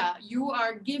like that. You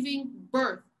are giving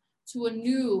birth to a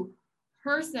new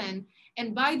person.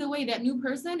 And by the way, that new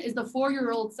person is the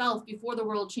 4-year-old self before the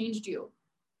world changed you.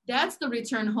 That's the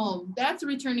return home. That's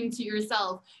returning to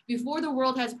yourself before the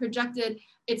world has projected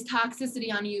its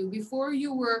toxicity on you, before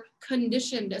you were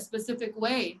conditioned a specific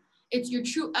way. It's your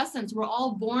true essence. We're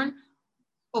all born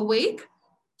awake,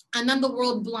 and then the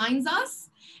world blinds us.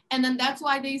 And then that's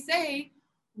why they say,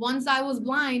 once I was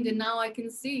blind and now I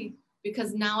can see,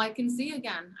 because now I can see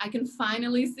again. I can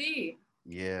finally see.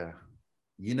 Yeah.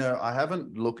 You know, I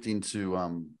haven't looked into,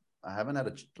 I haven't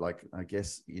had I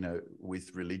guess, you know,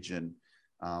 with religion,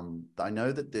 I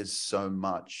know that there's so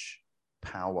much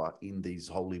power in these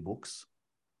holy books,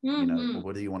 you know, or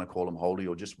whether you want to call them holy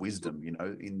or just wisdom, you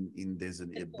know, there's a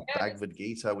Bhagavad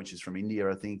Gita, which is from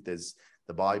India. I think there's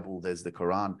the Bible, there's the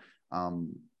Quran.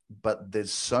 But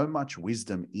there's so much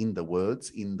wisdom in the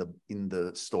words, in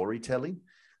the storytelling.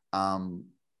 And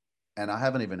I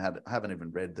haven't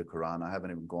even read the Quran. I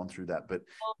haven't even gone through that. But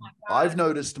I've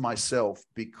noticed myself,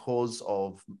 because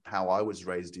of how I was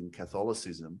raised in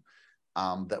Catholicism,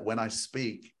 that when I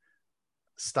speak,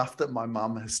 stuff that my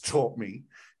mum has taught me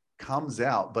comes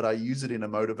out, but I use it in a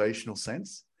motivational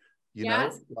sense. You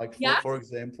know, like for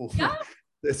example,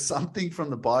 there's something from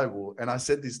the Bible. And I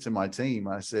said this to my team.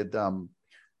 I said,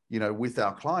 you know, with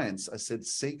our clients, I said,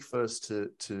 seek first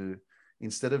to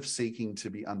instead of seeking to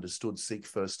be understood, seek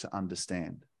first to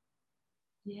understand.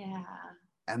 Yeah.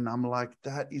 And I'm like,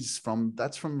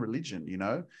 that's from religion, you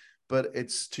know, but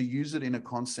it's to use it in a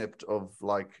concept of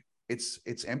like,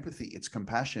 it's empathy, it's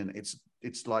compassion.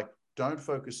 It's like, don't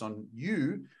focus on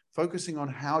you, focusing on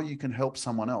how you can help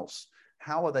someone else.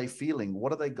 How are they feeling?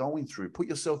 What are they going through? Put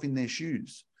yourself in their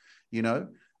shoes, you know?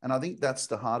 And I think that's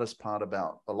the hardest part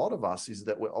about a lot of us, is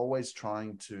that we're always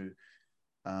trying to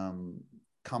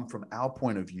come from our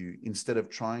point of view, instead of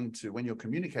trying to, when you're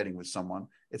communicating with someone,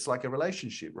 it's like a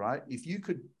relationship, right? If you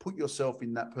could put yourself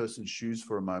in that person's shoes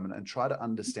for a moment and try to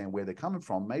understand where they're coming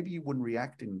from, maybe you wouldn't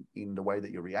react in the way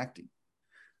that you're reacting.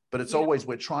 But it's always,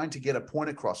 we're trying to get a point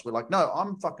across. We're like, no,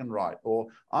 I'm fucking right. Or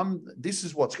this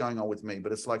is what's going on with me.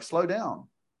 But it's like, slow down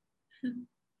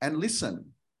and listen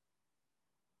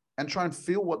and try and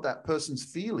feel what that person's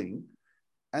feeling.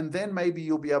 And then maybe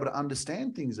you'll be able to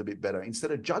understand things a bit better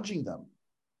instead of judging them.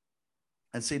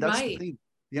 And see, that's the thing.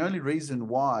 The only reason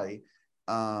why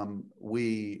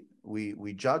we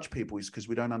judge people is because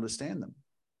we don't understand them.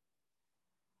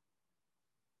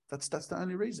 That's the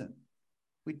only reason.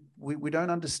 We don't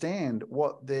understand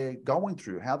what they're going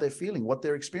through, how they're feeling, what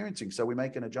they're experiencing. So we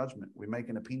make a judgment, we make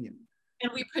an opinion.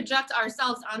 And we project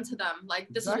ourselves onto them. Like,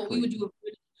 this is what we would do.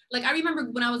 Like, I remember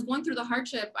when I was going through the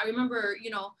hardship, I remember, you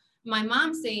know, my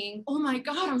mom saying, oh my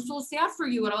God, I'm so sad for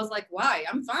you. And I was like, why?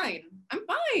 I'm fine. I'm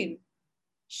fine.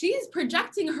 She's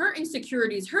projecting her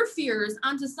insecurities, her fears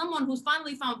onto someone who's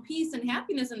finally found peace and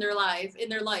happiness in their life,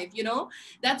 you know?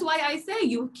 That's why I say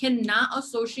you cannot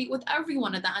associate with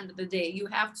everyone at the end of the day. You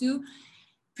have to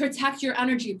protect your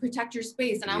energy, protect your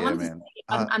space. And I want to say,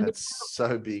 that's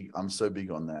so big. I'm so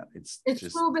big on that. It's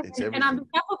just, so big. it's everything. And on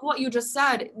behalf of what you just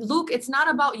said, Luke, it's not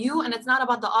about you and it's not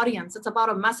about the audience. It's about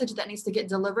a message that needs to get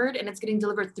delivered, and it's getting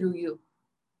delivered through you.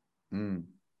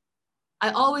 I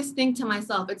always think to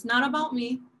myself, it's not about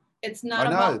me. It's not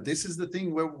about. This is the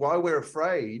thing why we're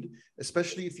afraid,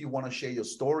 especially if you want to share your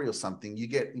story or something, you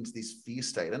get into this fear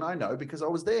state. And I know because I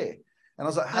was there. And I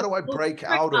was like, how do I break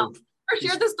out of or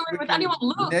share the story with anyone,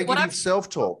 Luke? Negative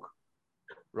self-talk,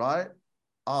 right?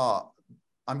 I'm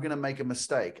going to make a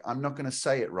mistake. I'm not going to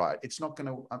say it right. It's not going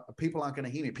to, people aren't going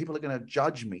to hear me. People are going to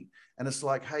judge me. And it's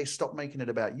like, hey, stop making it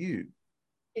about you.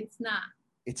 It's not.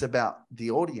 It's about the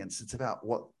audience. It's about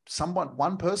what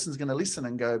one person's going to listen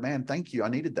and go, man, thank you. I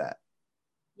needed that.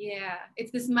 Yeah.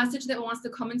 It's this message that wants to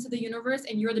come into the universe,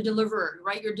 and you're the deliverer,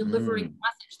 right? You're delivering the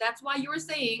message. That's why you were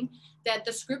saying that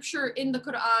the scripture in the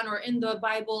Quran or in the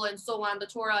Bible and so on, the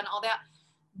Torah and all that,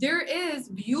 there is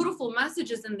beautiful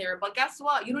messages in there, but guess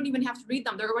what? You don't even have to read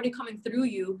them. They're already coming through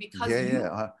you because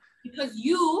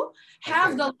you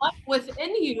have the light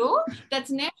within you that's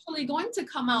naturally going to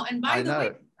come out. And by the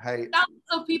way, thousands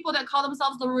of people that call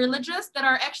themselves the religious that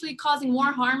are actually causing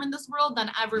more harm in this world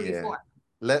than ever before.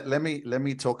 Let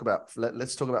me talk about,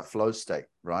 let's talk about flow state,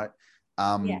 right?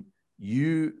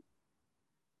 The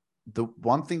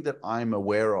one thing that I'm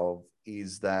aware of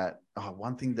is that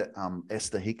one thing that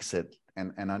Esther Hicks said,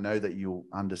 and I know that you'll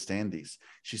understand this.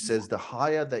 She says the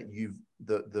higher that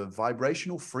the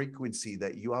vibrational frequency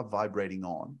that you are vibrating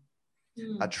on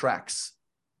attracts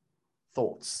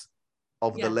thoughts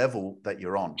of the level that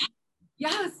you're on.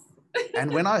 Yes.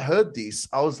 And when I heard this,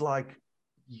 I was like,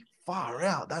 far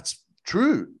out, that's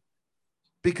true.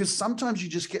 Because sometimes you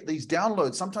just get these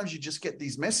downloads, sometimes you just get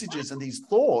these messages and these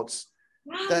thoughts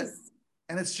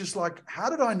and it's just like, how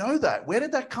did I know that? Where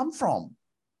did that come from?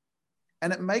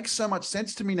 And it makes so much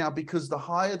sense to me now, because the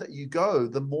higher that you go,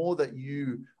 the more that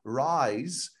you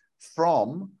rise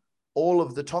from all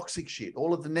of the toxic shit,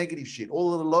 all of the negative shit,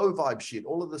 all of the low vibe shit,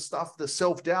 all of the stuff, the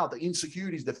self-doubt, the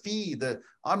insecurities, the fear, the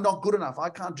I'm not good enough, I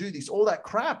can't do this, all that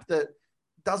crap that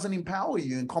doesn't empower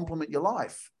you and complement your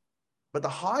life. But the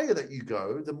higher that you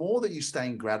go, the more that you stay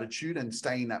in gratitude and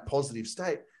stay in that positive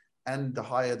state, and the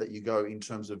higher that you go in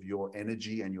terms of your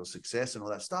energy and your success and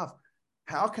all that stuff.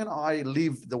 How can I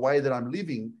live the way that I'm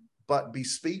living, but be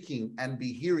speaking and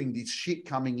be hearing this shit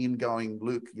coming in going,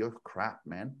 Luke, you're crap,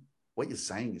 man. What you're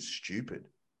saying is stupid.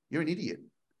 You're an idiot.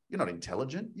 You're not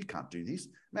intelligent. You can't do this.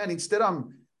 Man, instead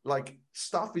I'm like,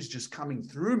 stuff is just coming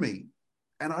through me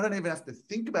and I don't even have to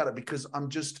think about it because I'm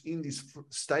just in this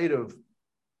state of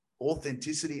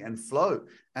authenticity and flow.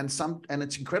 And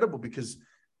it's incredible because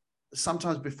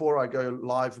sometimes before I go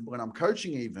live, when I'm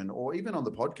coaching even, or even on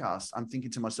the podcast, I'm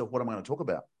thinking to myself, what am I going to talk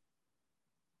about?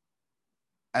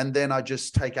 And then I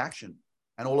just take action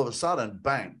and all of a sudden,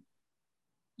 bang.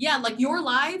 Yeah, like your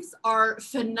lives are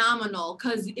phenomenal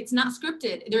because it's not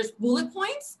scripted. There's bullet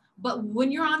points, but when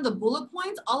you're on the bullet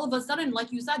points, all of a sudden,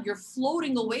 like you said, you're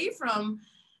floating away from,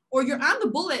 or you're on the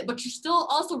bullet, but you're still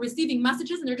also receiving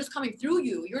messages and they're just coming through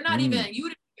you. You're not even, you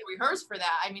didn't rehearse for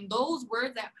that. I mean, those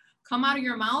words that come out of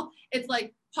your mouth, it's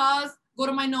like pause, go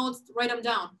to my notes, write them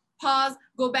down. Pause,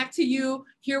 go back to you,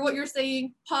 hear what you're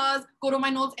saying, pause, go to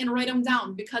my notes and write them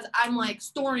down, because I'm like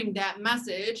storing that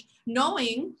message,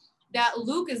 knowing that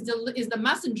Luke is the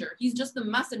messenger. He's just the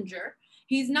messenger.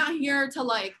 He's not here to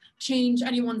like change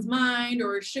anyone's mind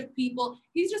or shift people.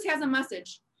 He just has a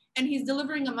message and he's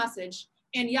delivering a message.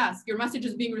 And yes, your message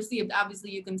is being received.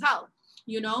 Obviously you can tell,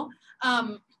 you know?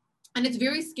 And it's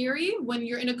very scary when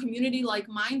you're in a community like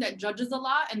mine that judges a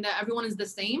lot and that everyone is the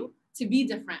same, to be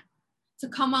different, to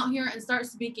come out here and start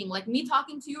speaking. Like me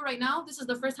talking to you right now, this is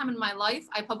the first time in my life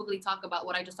I publicly talk about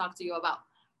what I just talked to you about.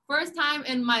 First time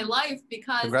in my life,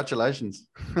 because congratulations.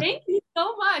 Thank you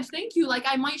so much. Thank you. Like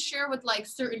I might share with like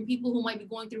certain people who might be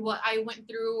going through what I went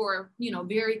through, or, you know,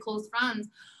 very close friends,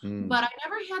 but I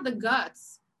never had the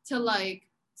guts to like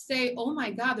say, oh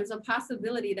my God, there's a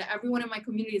possibility that everyone in my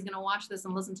community is going to watch this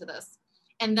and listen to this.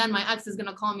 And then my ex is going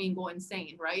to call me and go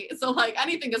insane. Right. So like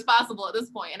anything is possible at this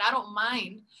point. And I don't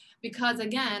mind, because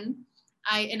again,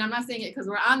 and I'm not saying it because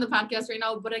we're on the podcast right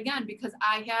now, but again, because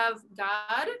I have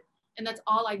God and that's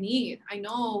all I need. I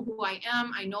know who I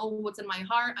am. I know what's in my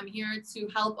heart. I'm here to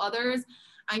help others.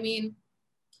 I mean,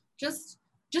 just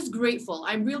just grateful.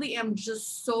 I really am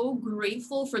just so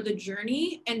grateful for the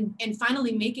journey and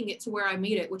finally making it to where I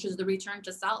made it, which is the return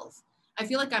to self. I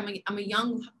feel like I'm a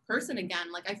young person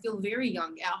again. Like I feel very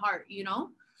young at heart, you know?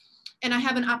 And I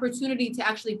have an opportunity to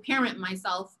actually parent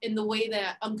myself in the way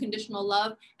that unconditional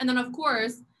love. And then of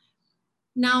course,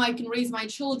 now I can raise my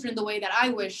children the way that I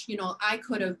wish, you know, I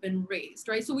could have been raised,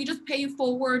 right? So we just pay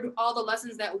forward all the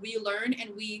lessons that we learn,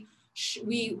 and we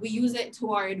use it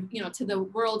to our, you know, to the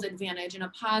world's advantage in a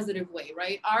positive way,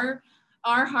 right?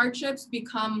 Our hardships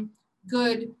become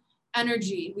good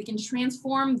energy. We can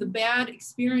transform the bad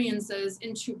experiences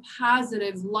into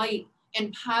positive light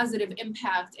and positive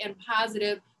impact and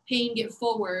positive paying it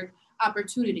forward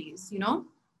opportunities, you know?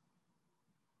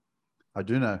 I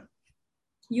do know.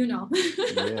 You know.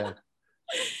 Yeah.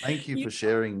 Thank you for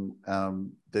sharing.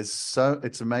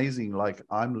 It's amazing. Like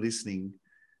I'm listening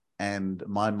and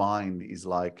my mind is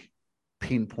like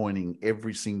pinpointing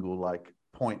every single like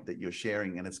point that you're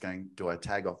sharing. And it's going, do I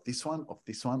tag off this one, off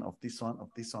this one, off this one, off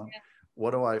this one? Yeah.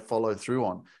 What do I follow through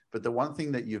on? But the one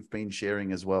thing that you've been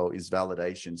sharing as well is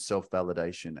validation,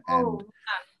 self-validation. And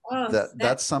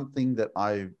that's something that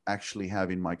I actually have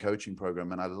in my coaching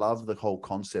program. And I love the whole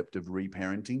concept of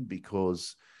reparenting,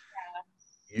 because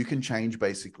you can change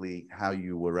basically how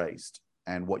you were raised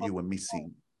and what you were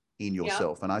missing in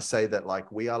yourself. Yeah. And I say that like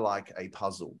we are like a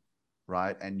puzzle,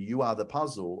 right? And you are the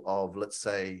puzzle of, let's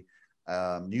say,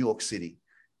 New York City.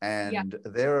 And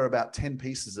there are about 10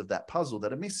 pieces of that puzzle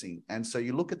that are missing. And so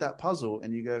you look at that puzzle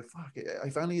and you go, fuck,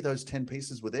 if only those 10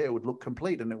 pieces were there, it would look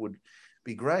complete and it would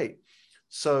be great.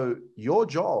 So your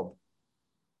job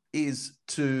is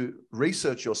to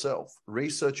research yourself,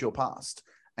 research your past,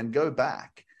 and go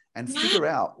back and figure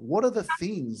out what are the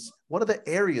things, what are the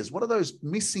areas, what are those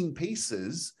missing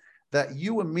pieces that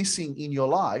you were missing in your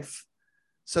life,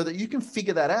 so that you can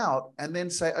figure that out and then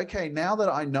say, okay, now that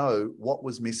I know what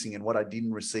was missing and what I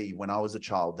didn't receive when I was a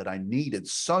child that I needed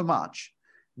so much,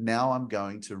 now I'm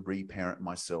going to reparent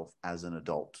myself as an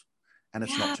adult. And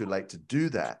it's not too late to do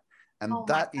that. And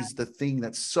that is the thing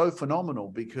that's so phenomenal,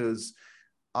 because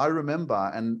I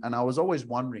remember, and I was always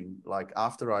wondering, like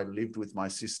after I lived with my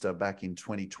sister back in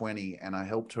 2020 and I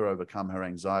helped her overcome her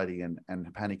anxiety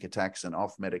and panic attacks and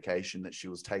off medication that she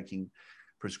was taking,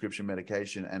 prescription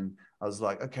medication. And I was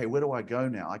like, okay, where do I go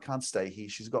now? I can't stay here.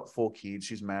 She's got 4 kids.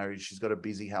 She's married. She's got a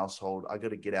busy household. I got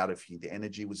to get out of here. The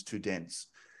energy was too dense.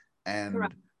 And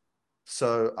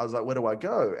so I was like, where do I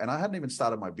go? And I hadn't even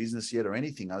started my business yet or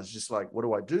anything. I was just like, what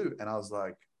do I do? And I was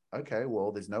like, okay,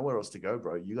 well, there's nowhere else to go,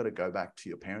 bro. You got to go back to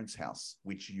your parents' house,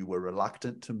 which you were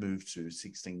reluctant to move to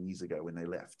 16 years ago when they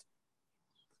left.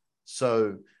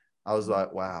 So I was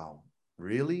like, wow,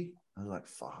 really? I was like,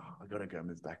 fuck, I got to go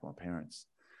move back with my parents.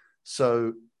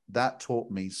 So that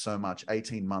taught me so much.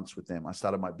 18 months with them. I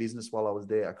started my business while I was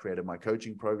there. I created my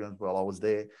coaching programs while I was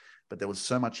there. But there was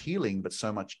so much healing, but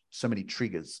so many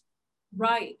triggers.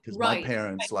 Right. Because my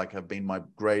parents like have been my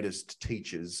greatest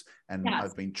teachers, and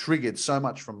I've been triggered so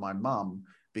much from my mum,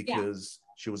 because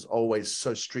she was always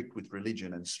so strict with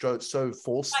religion and so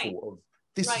forceful of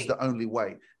this is the only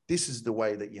way. This is the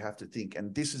way that you have to think.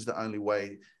 And this is the only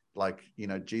way, like, you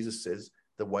know, Jesus says,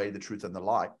 the way, the truth, and the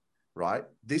light, right?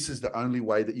 This is the only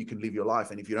way that you can live your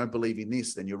life. And if you don't believe in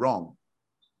this, then you're wrong.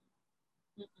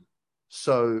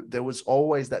 So there was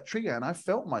always that trigger, and I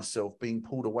felt myself being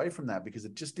pulled away from that because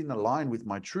it just didn't align with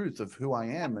my truth of who I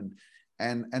am.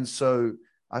 And so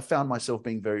I found myself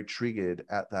being very triggered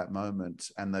at that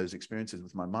moment and those experiences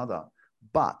with my mother.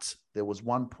 But there was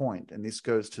one point, and this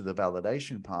goes to the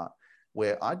validation part,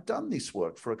 where I'd done this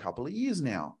work for a couple of years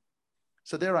now.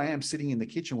 So there I am sitting in the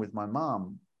kitchen with my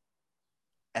mom,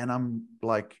 and I'm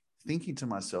like thinking to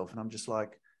myself, and I'm just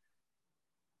like,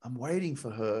 I'm waiting for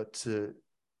her to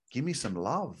give me some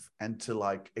love and to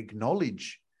like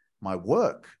acknowledge my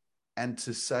work and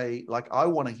to say, like, I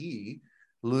want to hear,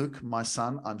 Luke, my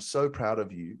son, I'm so proud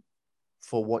of you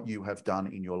for what you have done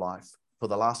in your life, for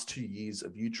the last 2 years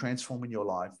of you transforming your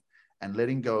life and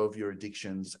letting go of your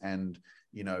addictions and,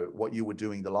 you know, what you were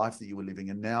doing, the life that you were living.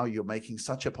 And now you're making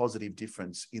such a positive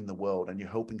difference in the world and you're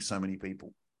helping so many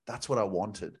people. That's what I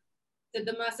wanted. Did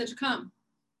the message come?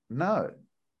 No.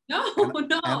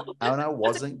 And I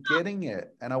wasn't getting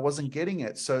it. And I wasn't getting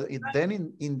it. So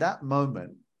then in that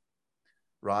moment,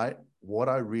 right, what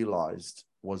I realized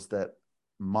was that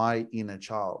my inner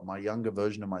child, my younger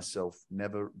version of myself,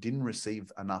 didn't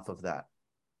receive enough of that.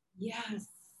 Yes.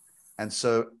 And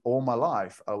so all my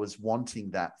life, I was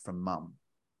wanting that from mum.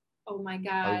 Oh my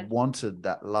God. I wanted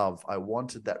that love. I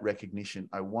wanted that recognition.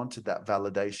 I wanted that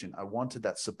validation. I wanted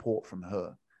that support from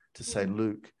her to say,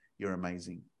 Luke, you're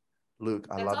amazing. Luke,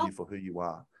 I love you for who you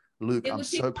are. Luke, I'm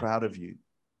so proud of you.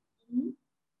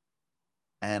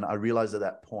 And I realized at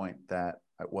that point that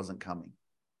it wasn't coming.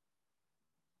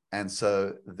 And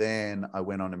so then I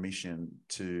went on a mission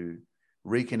to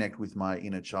reconnect with my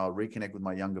inner child, reconnect with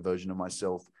my younger version of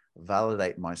myself,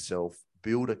 validate myself,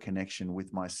 build a connection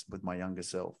with my younger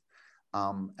self,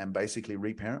 and basically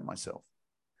reparent myself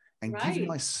and give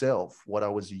myself what I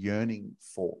was yearning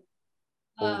for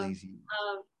all these years.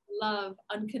 Love,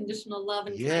 unconditional love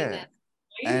and kindness.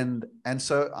 Right? And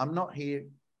so I'm not here.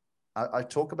 I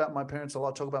talk about my parents a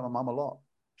lot, talk about my mom a lot.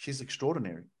 She's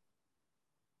extraordinary,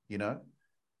 you know?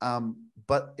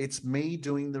 But it's me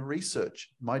doing the research,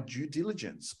 my due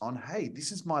diligence on, hey,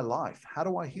 this is my life. How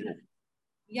do I heal?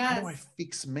 Yes. How do I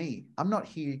fix me? I'm not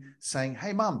here saying,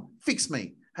 hey, mom, fix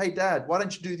me. Hey, dad, why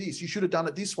don't you do this? You should have done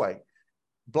it this way.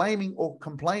 Blaming or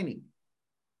complaining.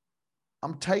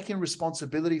 I'm taking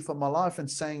responsibility for my life and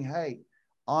saying, hey,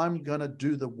 I'm going to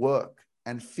do the work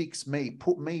and fix me,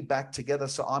 put me back together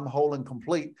so I'm whole and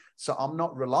complete. So I'm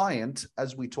not reliant,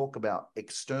 as we talk about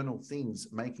external things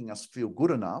making us feel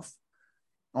good enough,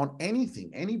 on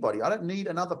anything, anybody. I don't need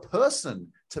another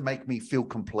person to make me feel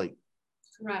complete.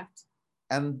 Correct.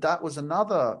 And that was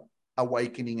another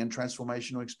awakening and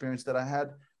transformational experience that I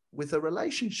had with a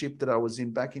relationship that I was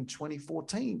in back in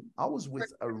 2014. I was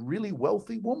with a really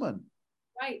wealthy woman.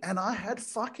 Right. And I had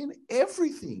fucking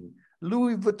everything.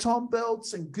 Louis Vuitton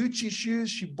belts and Gucci shoes.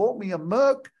 She bought me a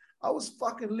Merc. I was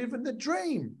fucking living the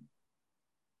dream.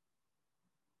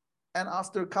 And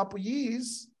after a couple of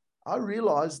years, I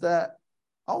realized that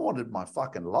I wanted my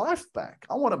fucking life back.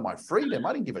 I wanted my freedom.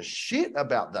 I didn't give a shit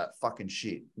about that fucking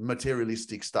shit,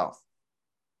 materialistic stuff.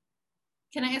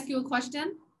 Can I ask you a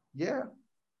question? Yeah.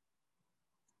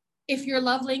 If your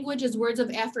love language is words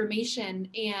of affirmation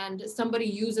and somebody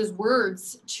uses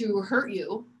words to hurt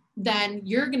you, then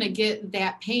you're going to get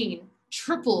that pain,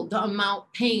 triple the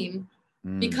amount pain,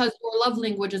 because your love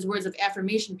language is words of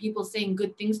affirmation, people saying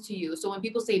good things to you. So when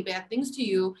people say bad things to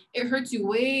you, it hurts you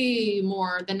way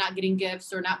more than not getting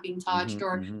gifts or not being touched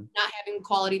or not having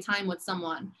quality time with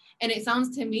someone. And it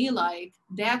sounds to me like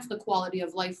that's the quality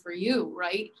of life for you,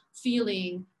 right? Feel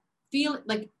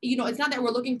like, you know, it's not that we're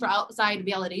looking for outside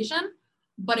validation,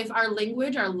 but if our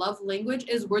language, our love language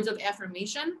is words of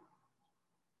affirmation,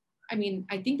 I mean,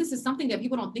 I think this is something that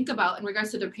people don't think about in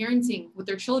regards to their parenting with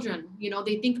their children. You know,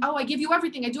 they think, oh, I give you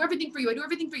everything. I do everything for you. I do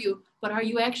everything for you. But are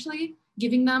you actually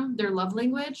giving them their love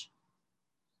language?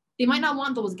 They might not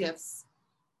want those gifts.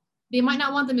 They might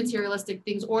not want the materialistic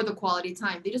things or the quality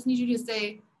time. They just need you to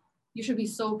say, you should be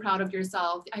so proud of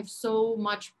yourself. I have so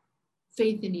much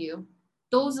faith in you.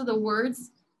 Those are the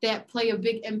words that play a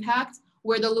big impact,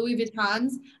 where the Louis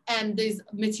Vuittons and these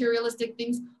materialistic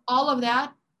things, all of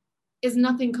that is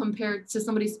nothing compared to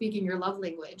somebody speaking your love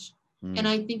language. And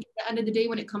I think at the end of the day,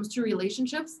 when it comes to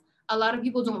relationships, a lot of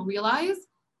people don't realize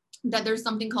that there's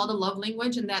something called a love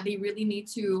language, and that they really need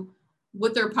to,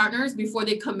 with their partners, before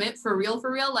they commit for real,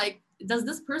 like, does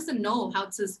this person know how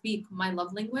to speak my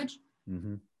love language?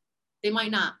 They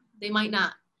might not.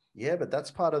 Yeah, but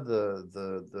that's part of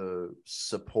the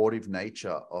supportive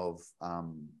nature of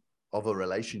a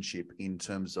relationship in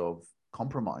terms of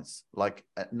compromise. Like,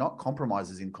 not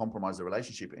compromises in compromise the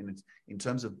relationship, and in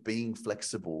terms of being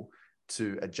flexible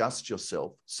to adjust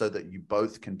yourself so that you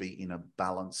both can be in a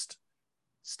balanced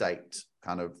state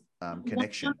kind of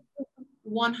connection.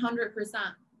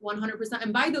 100%.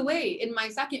 And by the way, in my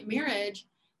second marriage,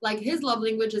 like, his love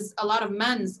language is, a lot of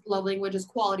men's love language is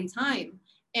quality time.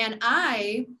 And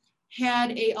I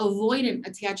had a avoidant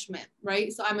attachment,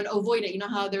 right? So I'm an avoidant. You know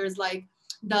how there's like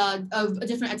the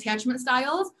different attachment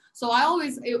styles. So I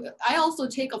also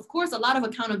take, of course, a lot of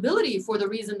accountability for the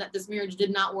reason that this marriage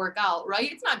did not work out,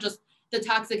 right? It's not just the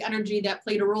toxic energy that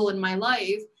played a role in my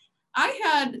life. I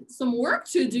had some work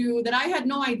to do that I had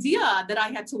no idea that I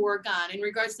had to work on in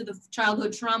regards to the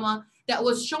childhood trauma that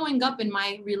was showing up in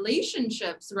my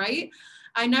relationships, right?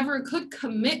 I never could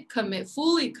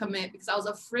fully commit, because I was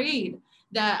afraid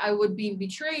that I would be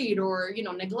betrayed or, you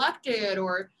know, neglected,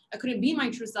 or I couldn't be my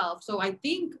true self. So I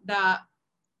think that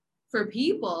for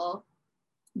people,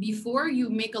 before you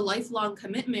make a lifelong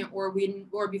commitment, or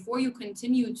before you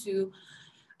continue to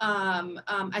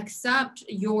accept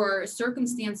your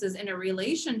circumstances in a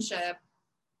relationship,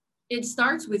 it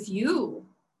starts with you.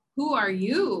 Who are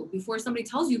you? Before somebody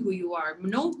tells you who you are,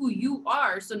 know who you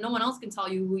are, so no one else can tell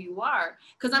you who you are.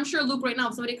 Because I'm sure, Luke, right now,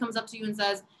 if somebody comes up to you and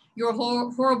says, you're a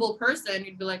horrible person,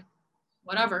 you'd be like,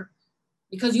 whatever.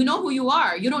 Because you know who you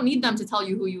are. You don't need them to tell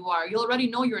you who you are. You already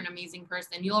know you're an amazing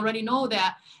person. You already know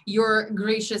that you're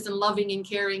gracious and loving and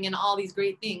caring and all these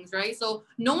great things, right? So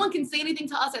no one can say anything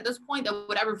to us at this point that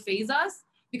would ever faze us,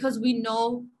 because we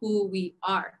know who we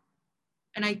are.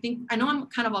 And I know I'm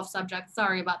kind of off subject,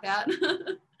 sorry about that.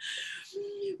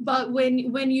 But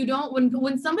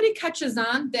when somebody catches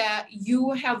on that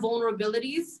you have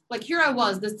vulnerabilities, like here I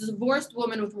was, this divorced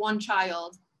woman with one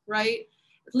child, right?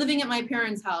 Living at my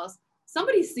parents' house.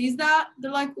 Somebody sees that,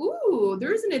 they're like, ooh,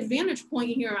 there's an advantage point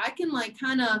here. I can like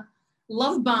kind of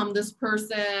love bomb this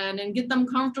person and get them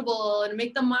comfortable and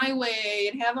make them my way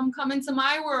and have them come into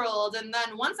my world. And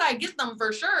then once I get them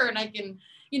for sure and I can,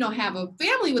 have a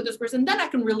family with this person, then I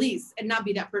can release and not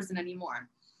be that person anymore.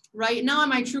 Right now,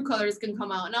 my true colors can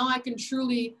come out. Now I can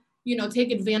truly,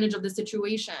 take advantage of the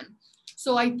situation.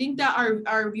 So I think that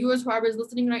our viewers, whoever is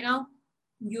listening right now,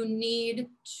 you need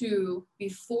to,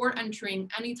 before entering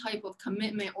any type of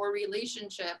commitment or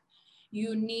relationship,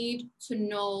 you need to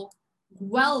know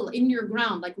well in your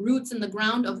ground, like roots in the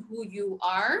ground of who you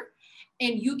are.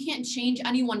 And you can't change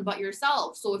anyone but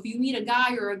yourself. So if you meet a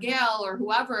guy or a gal or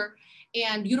whoever,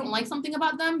 and you don't like something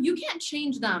about them, you can't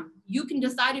change them. You can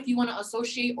decide if you want to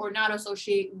associate or not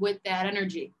associate with that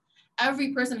energy.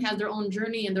 Every person has their own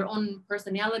journey and their own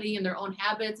personality and their own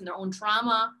habits and their own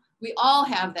trauma. We all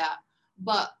have that.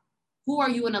 But who are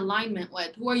you in alignment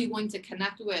with? Who are you going to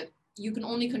connect with? You can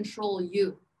only control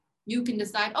you. You can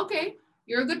decide, okay,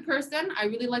 you're a good person. I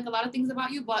really like a lot of things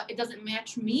about you, but it doesn't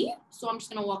match me. So I'm just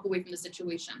going to walk away from the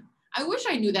situation. I wish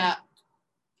I knew that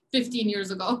 15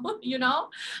 years ago,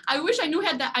 I wish I knew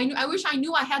I wish I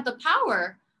knew I had the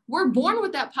power. We're born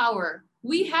with that power.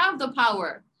 We have the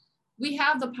power. We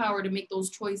have the power to make those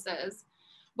choices,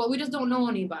 but we just don't know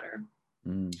any better.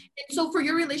 And so for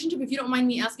your relationship, if you don't mind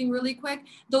me asking really quick,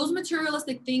 those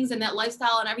materialistic things and that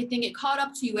lifestyle and everything, it caught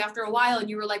up to you after a while and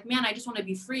you were like, man, I just want to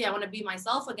be free. I want to be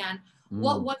myself again.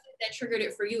 What was it that triggered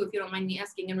it for you, if you don't mind me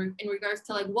asking, in regards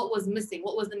to like what was missing?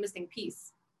 What was the missing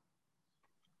piece?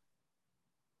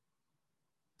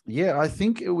 Yeah, I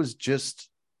think it was just,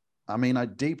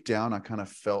 deep down, I kind of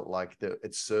felt like that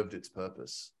it served its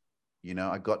purpose.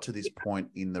 I got to this point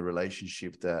in the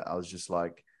relationship that I was just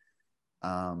like,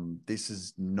 this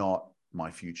is not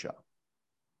my future.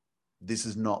 This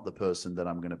is not the person that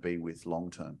I'm going to be with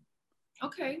long term.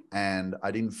 Okay. And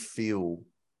I didn't feel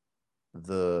I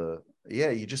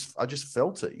just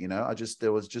felt it,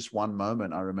 there was just one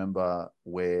moment I remember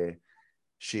where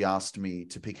she asked me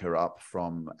to pick her up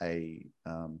from a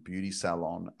beauty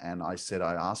salon. And I said,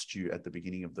 I asked you at the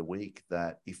beginning of the week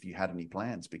that if you had any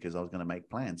plans, because I was going to make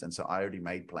plans. And so I already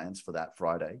made plans for that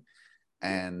Friday.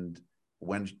 And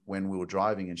when we were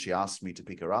driving and she asked me to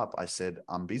pick her up, I said,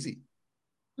 I'm busy.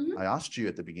 I asked you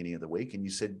at the beginning of the week and you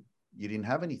said you didn't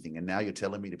have anything. And now you're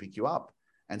telling me to pick you up.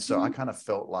 And so I kind of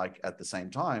felt like at the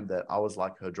same time that I was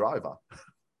like her driver.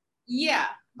 Yeah.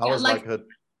 I was like her,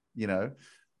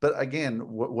 But again,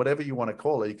 whatever you want to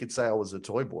call it, you could say I was a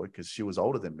toy boy because she was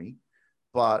older than me.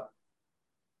 But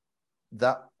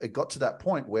that it got to that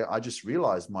point where I just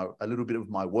realized a little bit of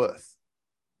my worth.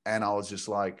 And I was just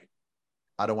like,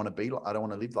 I don't want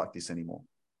to live like this anymore.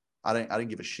 I don't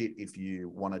give a shit if you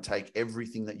want to take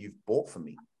everything that you've bought from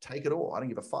me. Take it all. I don't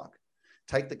give a fuck.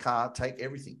 Take the car, take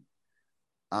everything.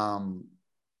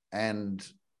 And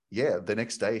yeah, the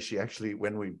next day she actually,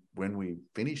 when we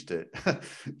finished it,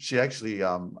 she actually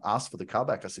asked for the car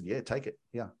back. I said, yeah, take it.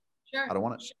 Yeah. Sure. I don't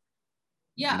want it. Sure.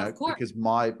 Yeah, of course. Because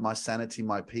my sanity,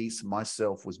 my peace,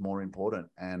 myself was more important.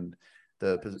 And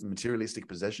the materialistic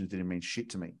possessions didn't mean shit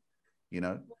to me,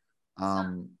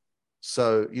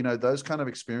 So, those kind of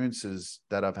experiences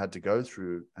that I've had to go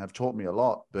through have taught me a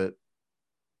lot. But,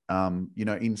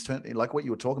 instantly, like what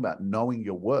you were talking about, knowing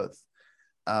your worth.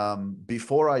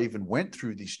 Before I even went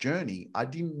through this journey, I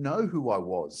didn't know who I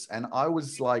was. And I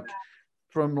was like,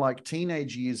 from like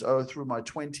teenage years, through my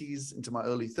 20s into my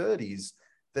early 30s,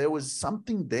 there was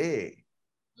something there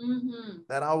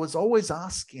that I was always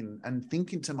asking and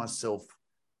thinking to myself,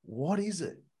 what is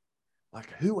it? Like,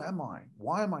 who am I?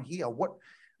 Why am I here?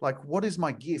 What is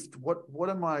my gift? What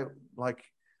am I like?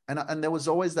 And there was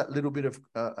always that little bit of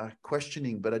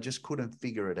questioning, but I just couldn't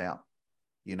figure it out,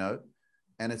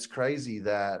 And it's crazy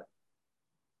that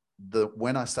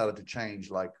when I started to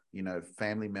change, like,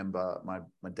 family member,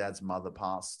 my dad's mother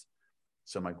passed.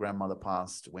 So my grandmother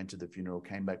passed, went to the funeral,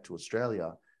 came back to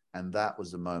Australia. And that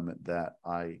was the moment that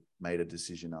I made a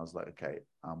decision. I was like, okay,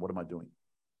 what am I doing?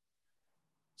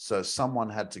 So someone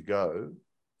had to go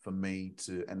for me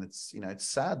to, and it's, it's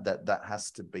sad that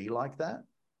has to be like that.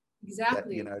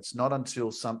 Exactly. That, it's not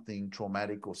until something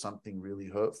traumatic or something really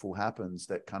hurtful happens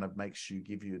that kind of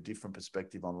give you a different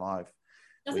perspective on life.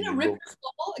 Doesn't it rip your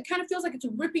soul? It kind of feels like it's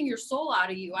ripping your soul out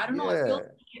of you. I don't know.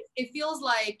 It feels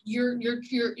like you're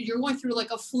going through like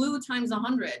a flu times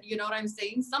 100. You know what I'm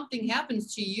saying? Something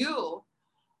happens to you,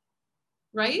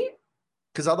 right?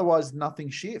 Because otherwise nothing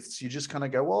shifts. You just kind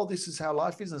of go, well, this is how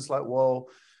life is. And it's like, well,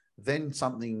 then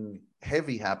something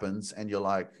heavy happens and you're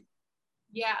like,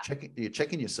 yeah, you're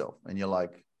checking yourself and you're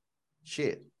like,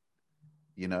 shit,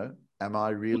 you know, am I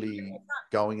really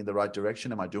going in the right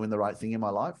direction? Am I doing the right thing in my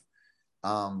life?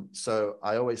 So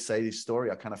I always say this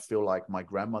story. I kind of feel like my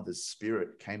grandmother's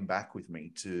spirit came back with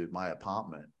me to my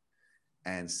apartment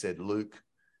and said, Luke,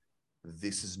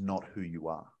 this is not who you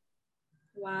are.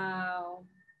 Wow.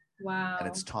 And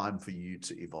it's time for you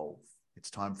to evolve. It's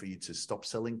time for you to stop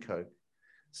selling Coke,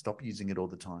 stop using it all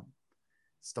the time,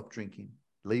 stop drinking,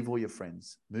 leave all your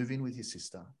friends, move in with your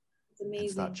sister, and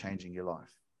start changing your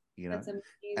life. You know,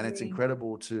 and it's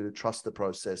incredible to trust the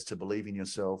process, to believe in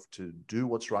yourself, to do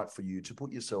what's right for you, to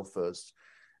put yourself first.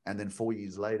 And then 4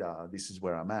 years later, this is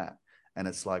where I'm at. And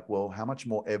it's like, well, how much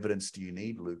more evidence do you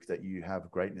need, Luke, that you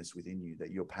have greatness within you,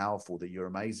 that you're powerful, that you're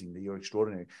amazing, that you're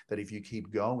extraordinary, that if you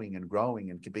keep going and growing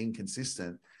and being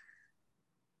consistent,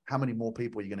 how many more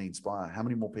people are you going to inspire? How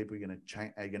many more people are you going to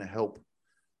change, are you going to help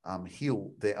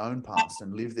heal their own past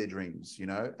and live their dreams, you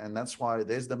know? And that's why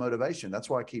there's the motivation. That's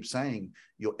why I keep saying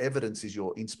your evidence is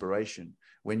your inspiration.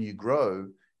 When you grow,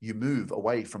 you move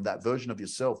away from that version of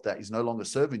yourself that is no longer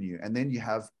serving you. And then you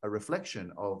have a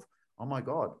reflection of, oh my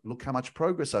God, look how much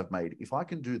progress I've made. If I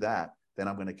can do that, then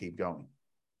I'm going to keep going.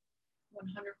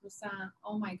 100%.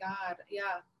 Oh my God.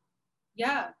 Yeah.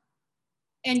 Yeah.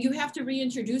 And you have to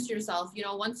reintroduce yourself. You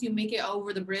know, once you make it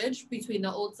over the bridge between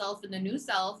the old self and the new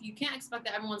self, you can't expect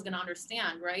that everyone's going to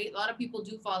understand, right? A lot of people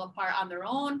do fall apart on their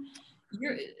own.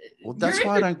 Well, that's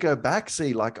why I don't go back.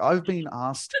 See, like I've been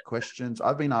asked questions.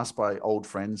 I've been asked by old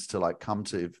friends to like come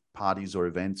to parties or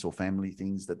events or family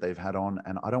things that they've had on,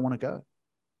 and I don't want to go.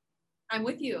 I'm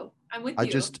with you. I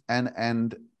just,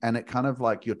 and it kind of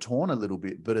like you're torn a little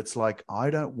bit, but it's like, I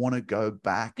don't want to go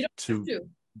back to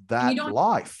that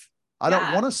life. I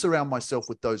don't want to surround myself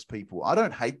with those people. I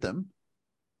don't hate them.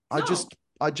 I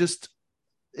just,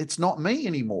 it's not me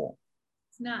anymore.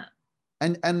 It's not.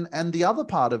 And the other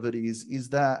part of it is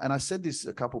that, and I said this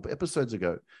a couple of episodes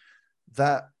ago,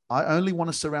 that I only want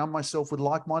to surround myself with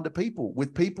like-minded people,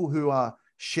 with people who are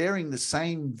sharing the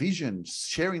same vision,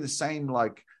 sharing the same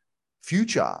like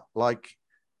future, like,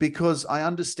 because I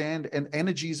understand and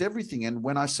energy is everything. And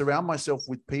when I surround myself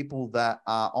with people that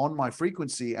are on my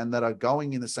frequency and that are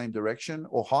going in the same direction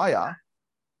or higher,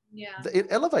 it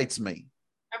elevates me.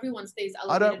 Everyone stays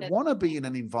elevated. I don't want to be in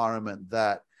an environment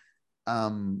that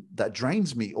that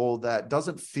drains me or that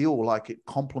doesn't feel like it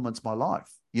complements my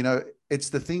life. You know, it's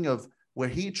the thing of we're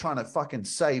here trying to fucking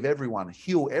save everyone,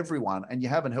 heal everyone, and you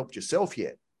haven't helped yourself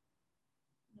yet.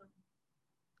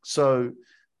 So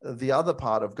the other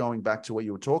part of going back to what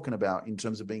you were talking about in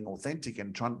terms of being authentic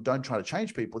and don't try to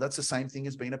change people, that's the same thing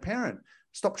as being a parent.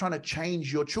 Stop trying to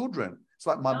change your children. It's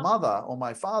like my mother or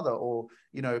my father or,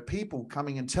 you know, people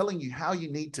coming and telling you how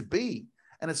you need to be.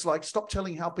 And it's like, stop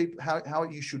telling how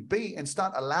you should be and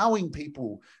start allowing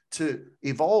people to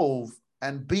evolve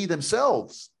and be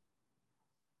themselves.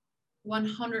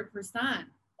 100%.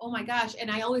 Oh my gosh.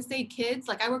 And I always say kids,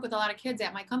 like I work with a lot of kids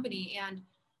at my company, and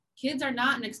kids are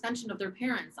not an extension of their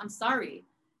parents. I'm sorry.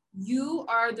 You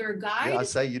are their guide. Yeah, I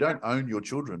say you don't own your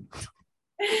children.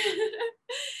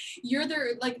 You're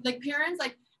their, like parents,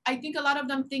 like, I think a lot of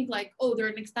them think like, oh, they're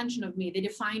an extension of me. They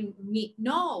define me.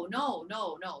 No.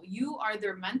 You are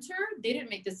their mentor. They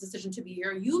didn't make this decision to be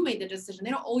here. You made the decision.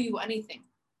 They don't owe you anything.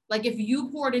 Like if you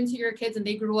poured into your kids and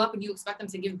they grew up and you expect them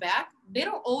to give back, they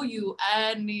don't owe you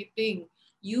anything.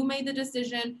 You made the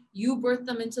decision. You birthed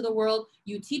them into the world.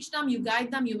 You teach them, you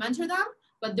guide them, you mentor them,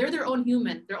 but they're their own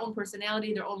human, their own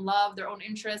personality, their own love, their own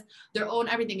interest, their own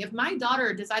everything. If my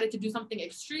daughter decided to do something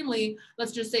extremely,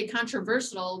 let's just say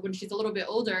controversial when she's a little bit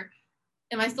older,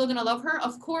 am I still going to love her?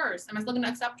 Of course. Am I still going to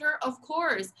accept her? Of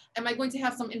course. Am I going to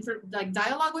have some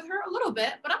dialogue with her? A little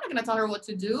bit, but I'm not going to tell her what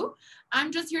to do.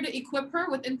 I'm just here to equip her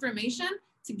with information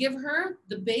to give her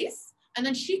the base, and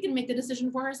then she can make the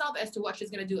decision for herself as to what she's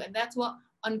going to do. And that's what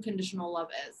unconditional love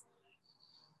is.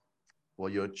 Well,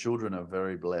 your children are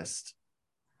very blessed.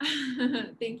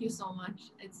 Thank you so much.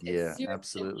 It's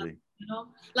absolutely. You know,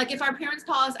 like if our parents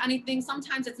taught us anything,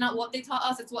 sometimes it's not what they taught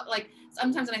us. It's what, like,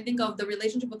 sometimes when I think of the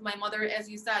relationship with my mother, as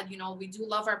you said, you know, we do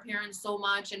love our parents so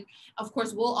much. And of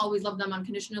course, we'll always love them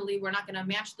unconditionally. We're not going to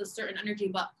match the certain energy,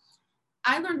 but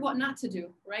I learned what not to do,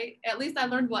 right? At least I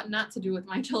learned what not to do with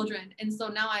my children. And so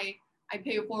now I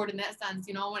pay it forward in that sense.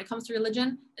 You know, when it comes to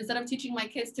religion, instead of teaching my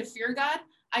kids to fear God,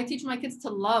 I teach my kids to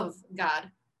love God.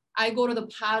 I go to the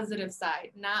positive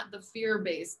side, not the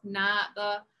fear-based, not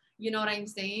the, You know what I'm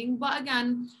saying? But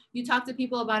again, you talk to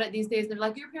people about it these days, they're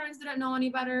like, your parents didn't know any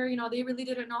better. You know, they really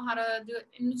didn't know how to do it.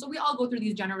 And so we all go through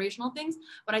these generational things,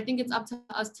 but I think it's up to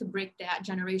us to break that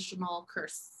generational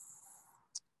curse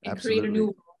and Absolutely.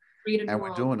 create a new And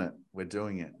world. we're doing it. We're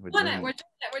doing it. We're doing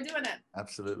it.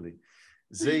 Absolutely.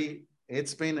 Z,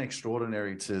 it's been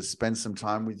extraordinary to spend some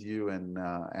time with you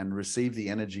and receive the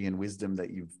energy and wisdom that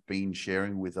you've been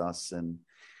sharing with us. And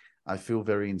I feel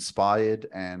very inspired,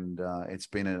 and it's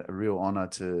been a real honor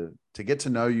to get to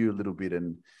know you a little bit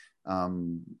and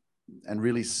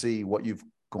really see what you've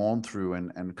gone through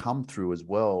and come through as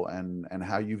well, and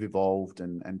how you've evolved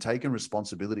and taken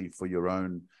responsibility for your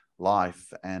own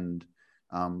life and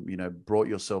brought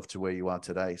yourself to where you are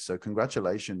today. So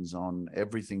congratulations on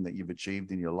everything that you've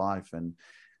achieved in your life, and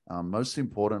most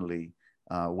importantly,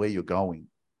 where you're going,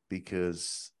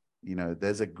 because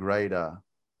there's a greater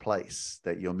place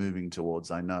that you're moving towards,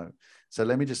 I know. So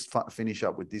let me just finish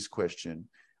up with this question.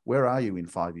 Where are you in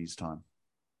 5 years' time?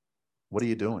 What are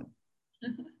you doing?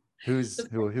 Who is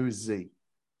Z?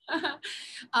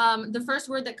 The first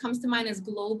word that comes to mind is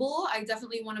global. I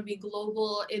definitely want to be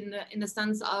global in the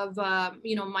sense of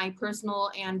my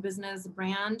personal and business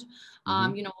brand.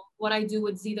 What I do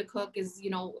with Z the Cook is,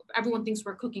 everyone thinks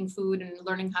we're cooking food and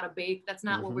learning how to bake. That's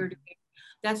not what we're doing.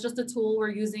 That's just a tool we're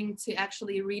using to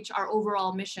actually reach our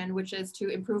overall mission, which is to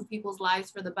improve people's lives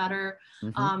for the better,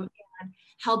 and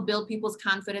help build people's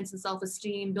confidence and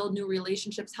self-esteem, build new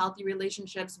relationships, healthy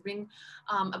relationships, bring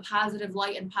a positive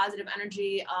light and positive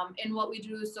energy in what we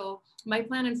do. So my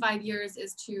plan in 5 years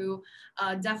is to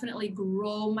definitely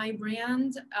grow my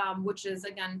brand, which is,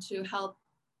 again, to help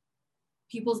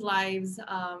people's lives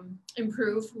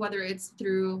improve, whether it's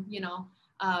through,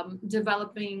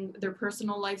 developing their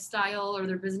personal lifestyle or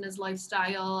their business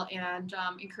lifestyle, and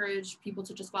encourage people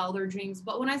to just follow their dreams.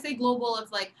 But when I say global,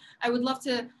 it's like, I would love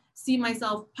to see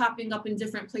myself popping up in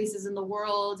different places in the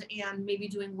world and maybe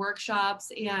doing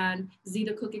workshops and Z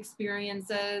the Cook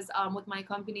experiences with my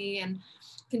company, and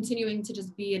continuing to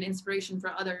just be an inspiration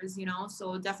for others,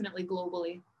 so definitely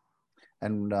globally.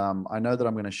 And I know that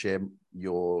I'm going to share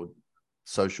your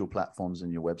social platforms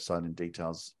and your website and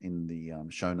details in the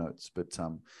show notes, but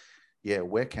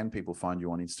where can people find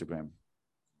you on Instagram?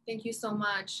 Thank you so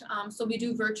much. So we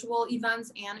do virtual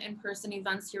events and in-person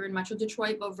events here in Metro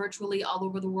Detroit, but virtually all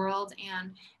over the world.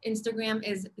 And Instagram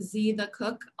is Z the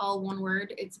Cook, all one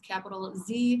word. It's capital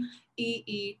Z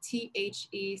EETHECOOK,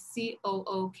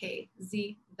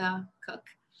 Z the Cook.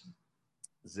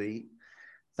 Z,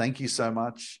 thank you so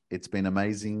much. It's been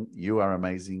amazing. You are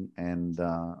amazing. And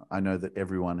I know that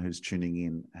everyone who's tuning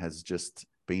in has just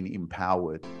been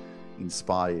empowered,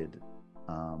 inspired,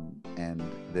 and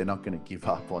they're not going to give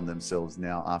up on themselves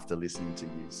now after listening to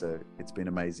you. So it's been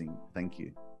amazing. Thank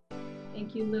you.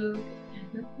 Thank you, Luke.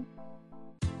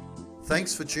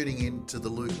 Thanks for tuning in to the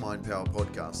Luke Mind Power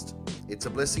podcast. It's a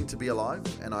blessing to be alive,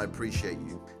 and I appreciate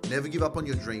you. Never give up on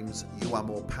your dreams. You are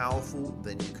more powerful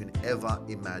than you can ever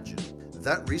imagine.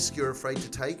 That risk you're afraid to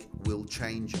take will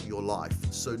change your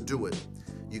life, so do it.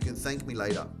 You can thank me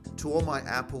later. To all my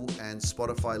Apple and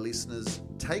Spotify listeners,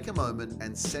 take a moment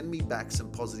and send me back some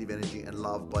positive energy and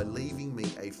love by leaving me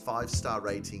a 5-star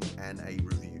rating and a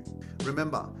review.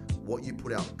 Remember, what you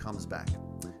put out comes back.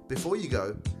 Before you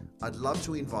go, I'd love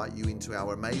to invite you into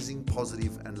our amazing,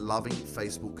 positive, and loving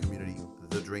Facebook community,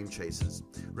 The Dream Chasers.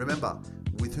 Remember,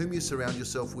 with whom you surround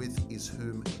yourself with is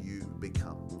whom you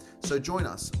become. So join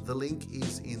us. The link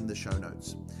is in the show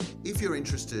notes. If you're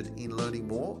interested in learning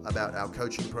more about our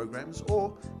coaching programs,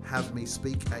 or have me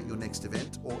speak at your next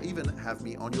event, or even have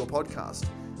me on your podcast,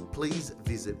 please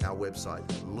visit our website,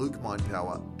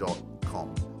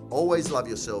 lukemindpower.com. Always love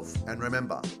yourself, and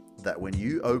remember that when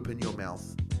you open your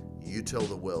mouth, you tell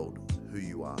the world who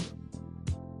you are.